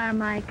wildfire,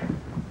 Mike.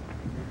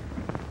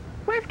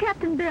 Where's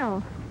Captain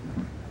Bill?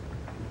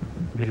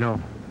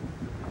 Below.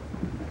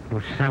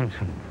 Was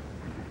Samson.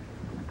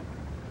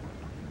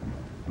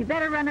 You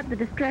better run up the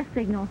distress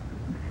signal.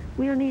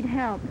 We'll need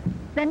help.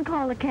 Then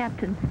call the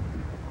captain.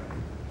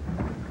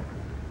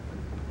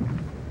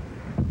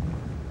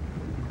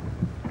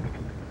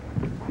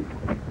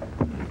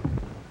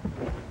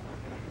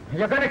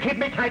 You're going to keep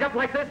me tied up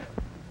like this?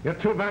 You're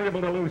too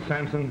valuable to lose,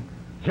 Samson.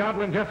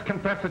 Joblin just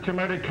confessed that you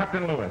murdered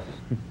Captain Lewis.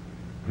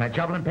 That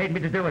Joblin paid me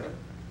to do it.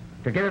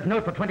 To get his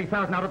note for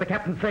 $20,000 out of the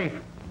captain's safe.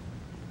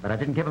 But I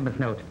didn't give him his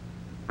note.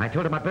 I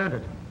told him I burned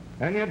it.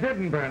 And you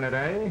didn't burn it,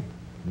 eh?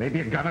 Maybe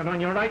you got it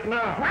on you right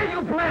now. Why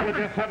you blasted?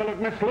 Just have a look.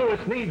 Miss Lewis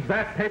needs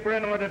that paper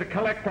in order to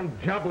collect from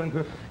Joblin's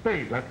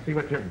estate. Let's see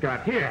what you've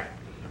got here.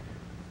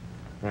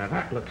 Now,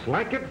 that looks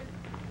like it.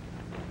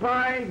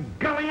 By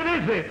golly, it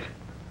is it.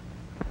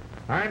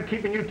 I'm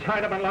keeping you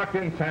tied up and locked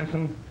in,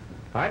 Samson.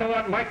 I don't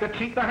want Mike to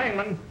cheat the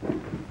hangman.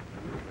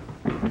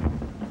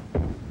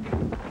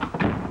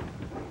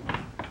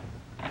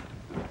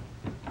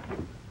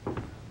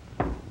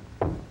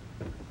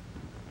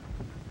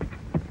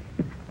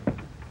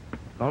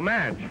 Oh,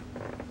 Madge,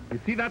 you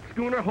see that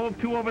schooner hove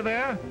to over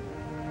there?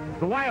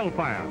 The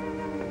wildfire.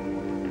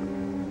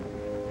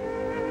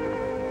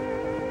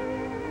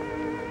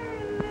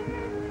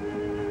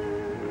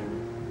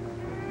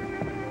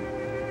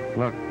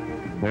 Look,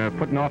 they're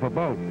putting off a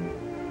boat.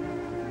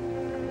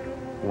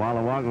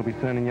 Walla Walla will be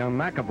sending young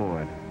Mac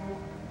aboard.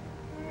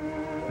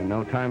 In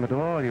no time at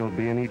all, you'll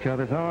be in each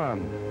other's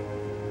arms.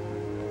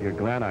 You're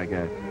glad, I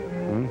guess.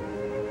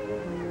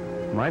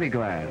 Mighty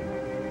glad.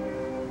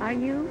 Are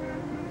you?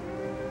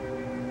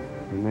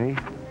 Me?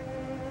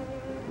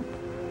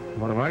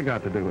 What have I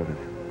got to do with it?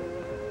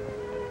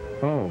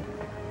 Oh,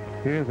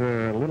 here's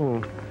a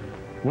little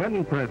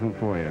wedding present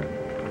for you.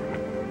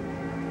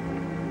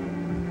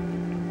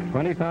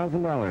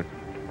 $20,000.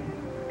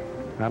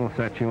 That'll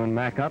set you and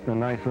Mac up in a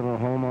nice little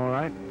home, all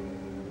right?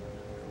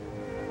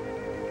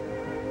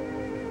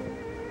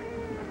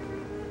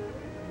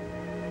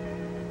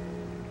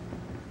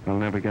 I'll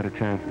never get a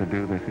chance to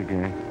do this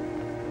again.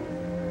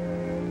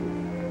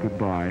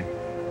 Goodbye.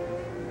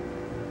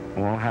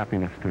 All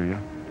happiness to you.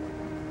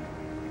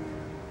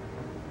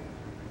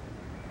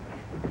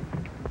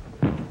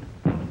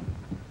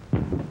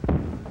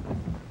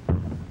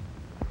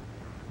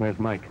 Where's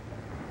Mike?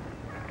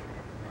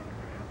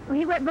 Well,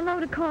 he went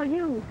below to call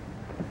you.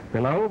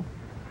 Below?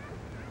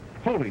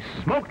 Holy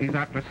smoke, he's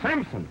after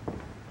Samson.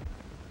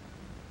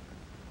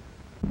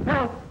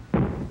 Help!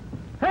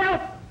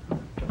 Help!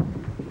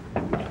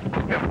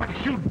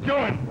 What you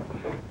doing?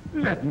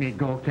 Let me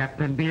go,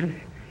 Captain Bill.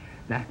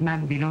 That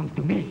man belongs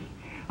to me.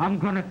 I'm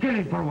gonna kill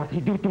him for what he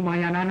do to my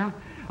Anana.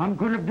 I'm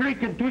gonna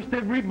break and twist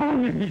every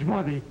bone in his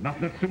body.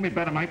 Nothing that suit me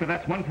better, Mike, but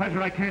that's one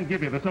pleasure I can't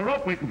give you. There's a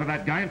rope waiting for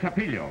that guy in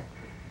Tapillo.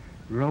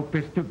 Rope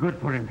is too good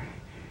for him.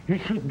 He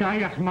should die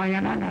as my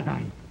Anana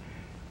died.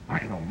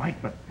 I know,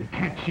 Mike, but we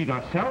can't cheat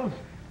ourselves.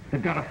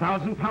 They've got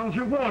 1,000 pounds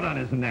reward on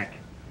his neck.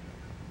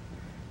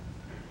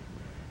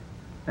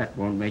 That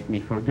won't make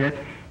me forget.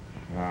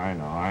 I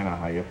know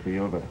how you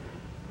feel, but...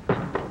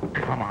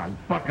 Come on,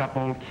 buck up,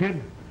 old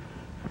kid.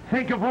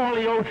 Think of all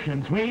the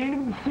oceans we ain't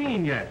even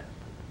seen yet.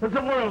 There's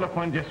a world of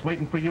fun just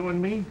waiting for you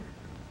and me.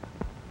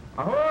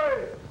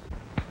 Ahoy!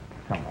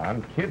 Come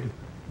on, kid.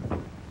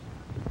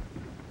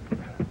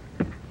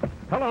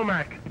 Hello,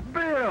 Mac.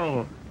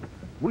 Bill!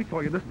 We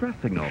saw your distress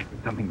signal.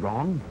 Something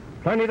wrong?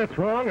 Plenty that's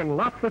wrong and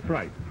lots that's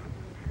right.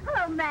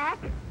 Hello, Mac.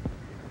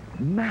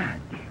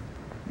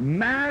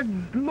 Madge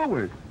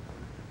Lewis.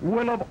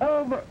 Well, of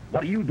all the...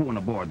 What are you doing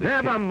aboard this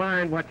Never ship?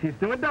 mind what she's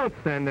doing. Don't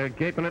stand there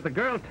gaping at the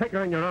girl. Take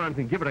her in your arms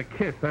and give her a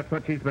kiss. That's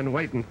what she's been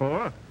waiting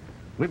for.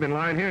 We've been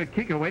lying here at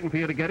Quica waiting for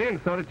you to get in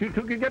so that you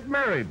two could get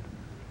married.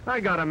 I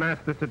got a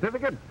master's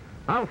certificate.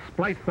 I'll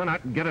splice the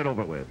knot and get it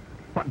over with.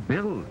 But,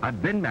 Bill,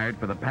 I've been married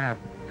for the past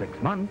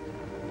 6 months.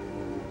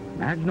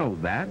 Madge knows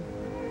that.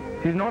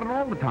 She's known it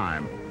all the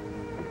time.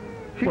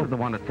 She was the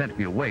one that sent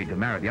me away to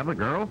marry the other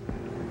girl.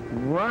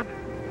 What?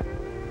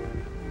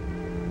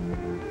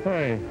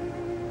 Hey,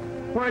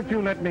 why'd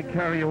you let me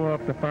carry you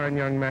off the fine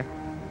young Mac?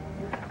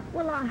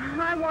 Well,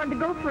 I wanted to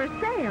go for a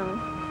sail.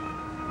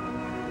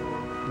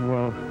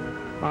 Well,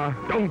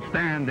 Don't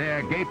stand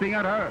there gaping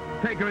at her.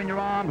 Take her in your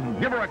arms and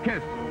give her a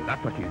kiss.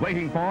 That's what she's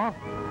waiting for.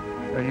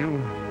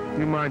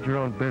 you mind your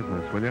own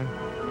business, will you?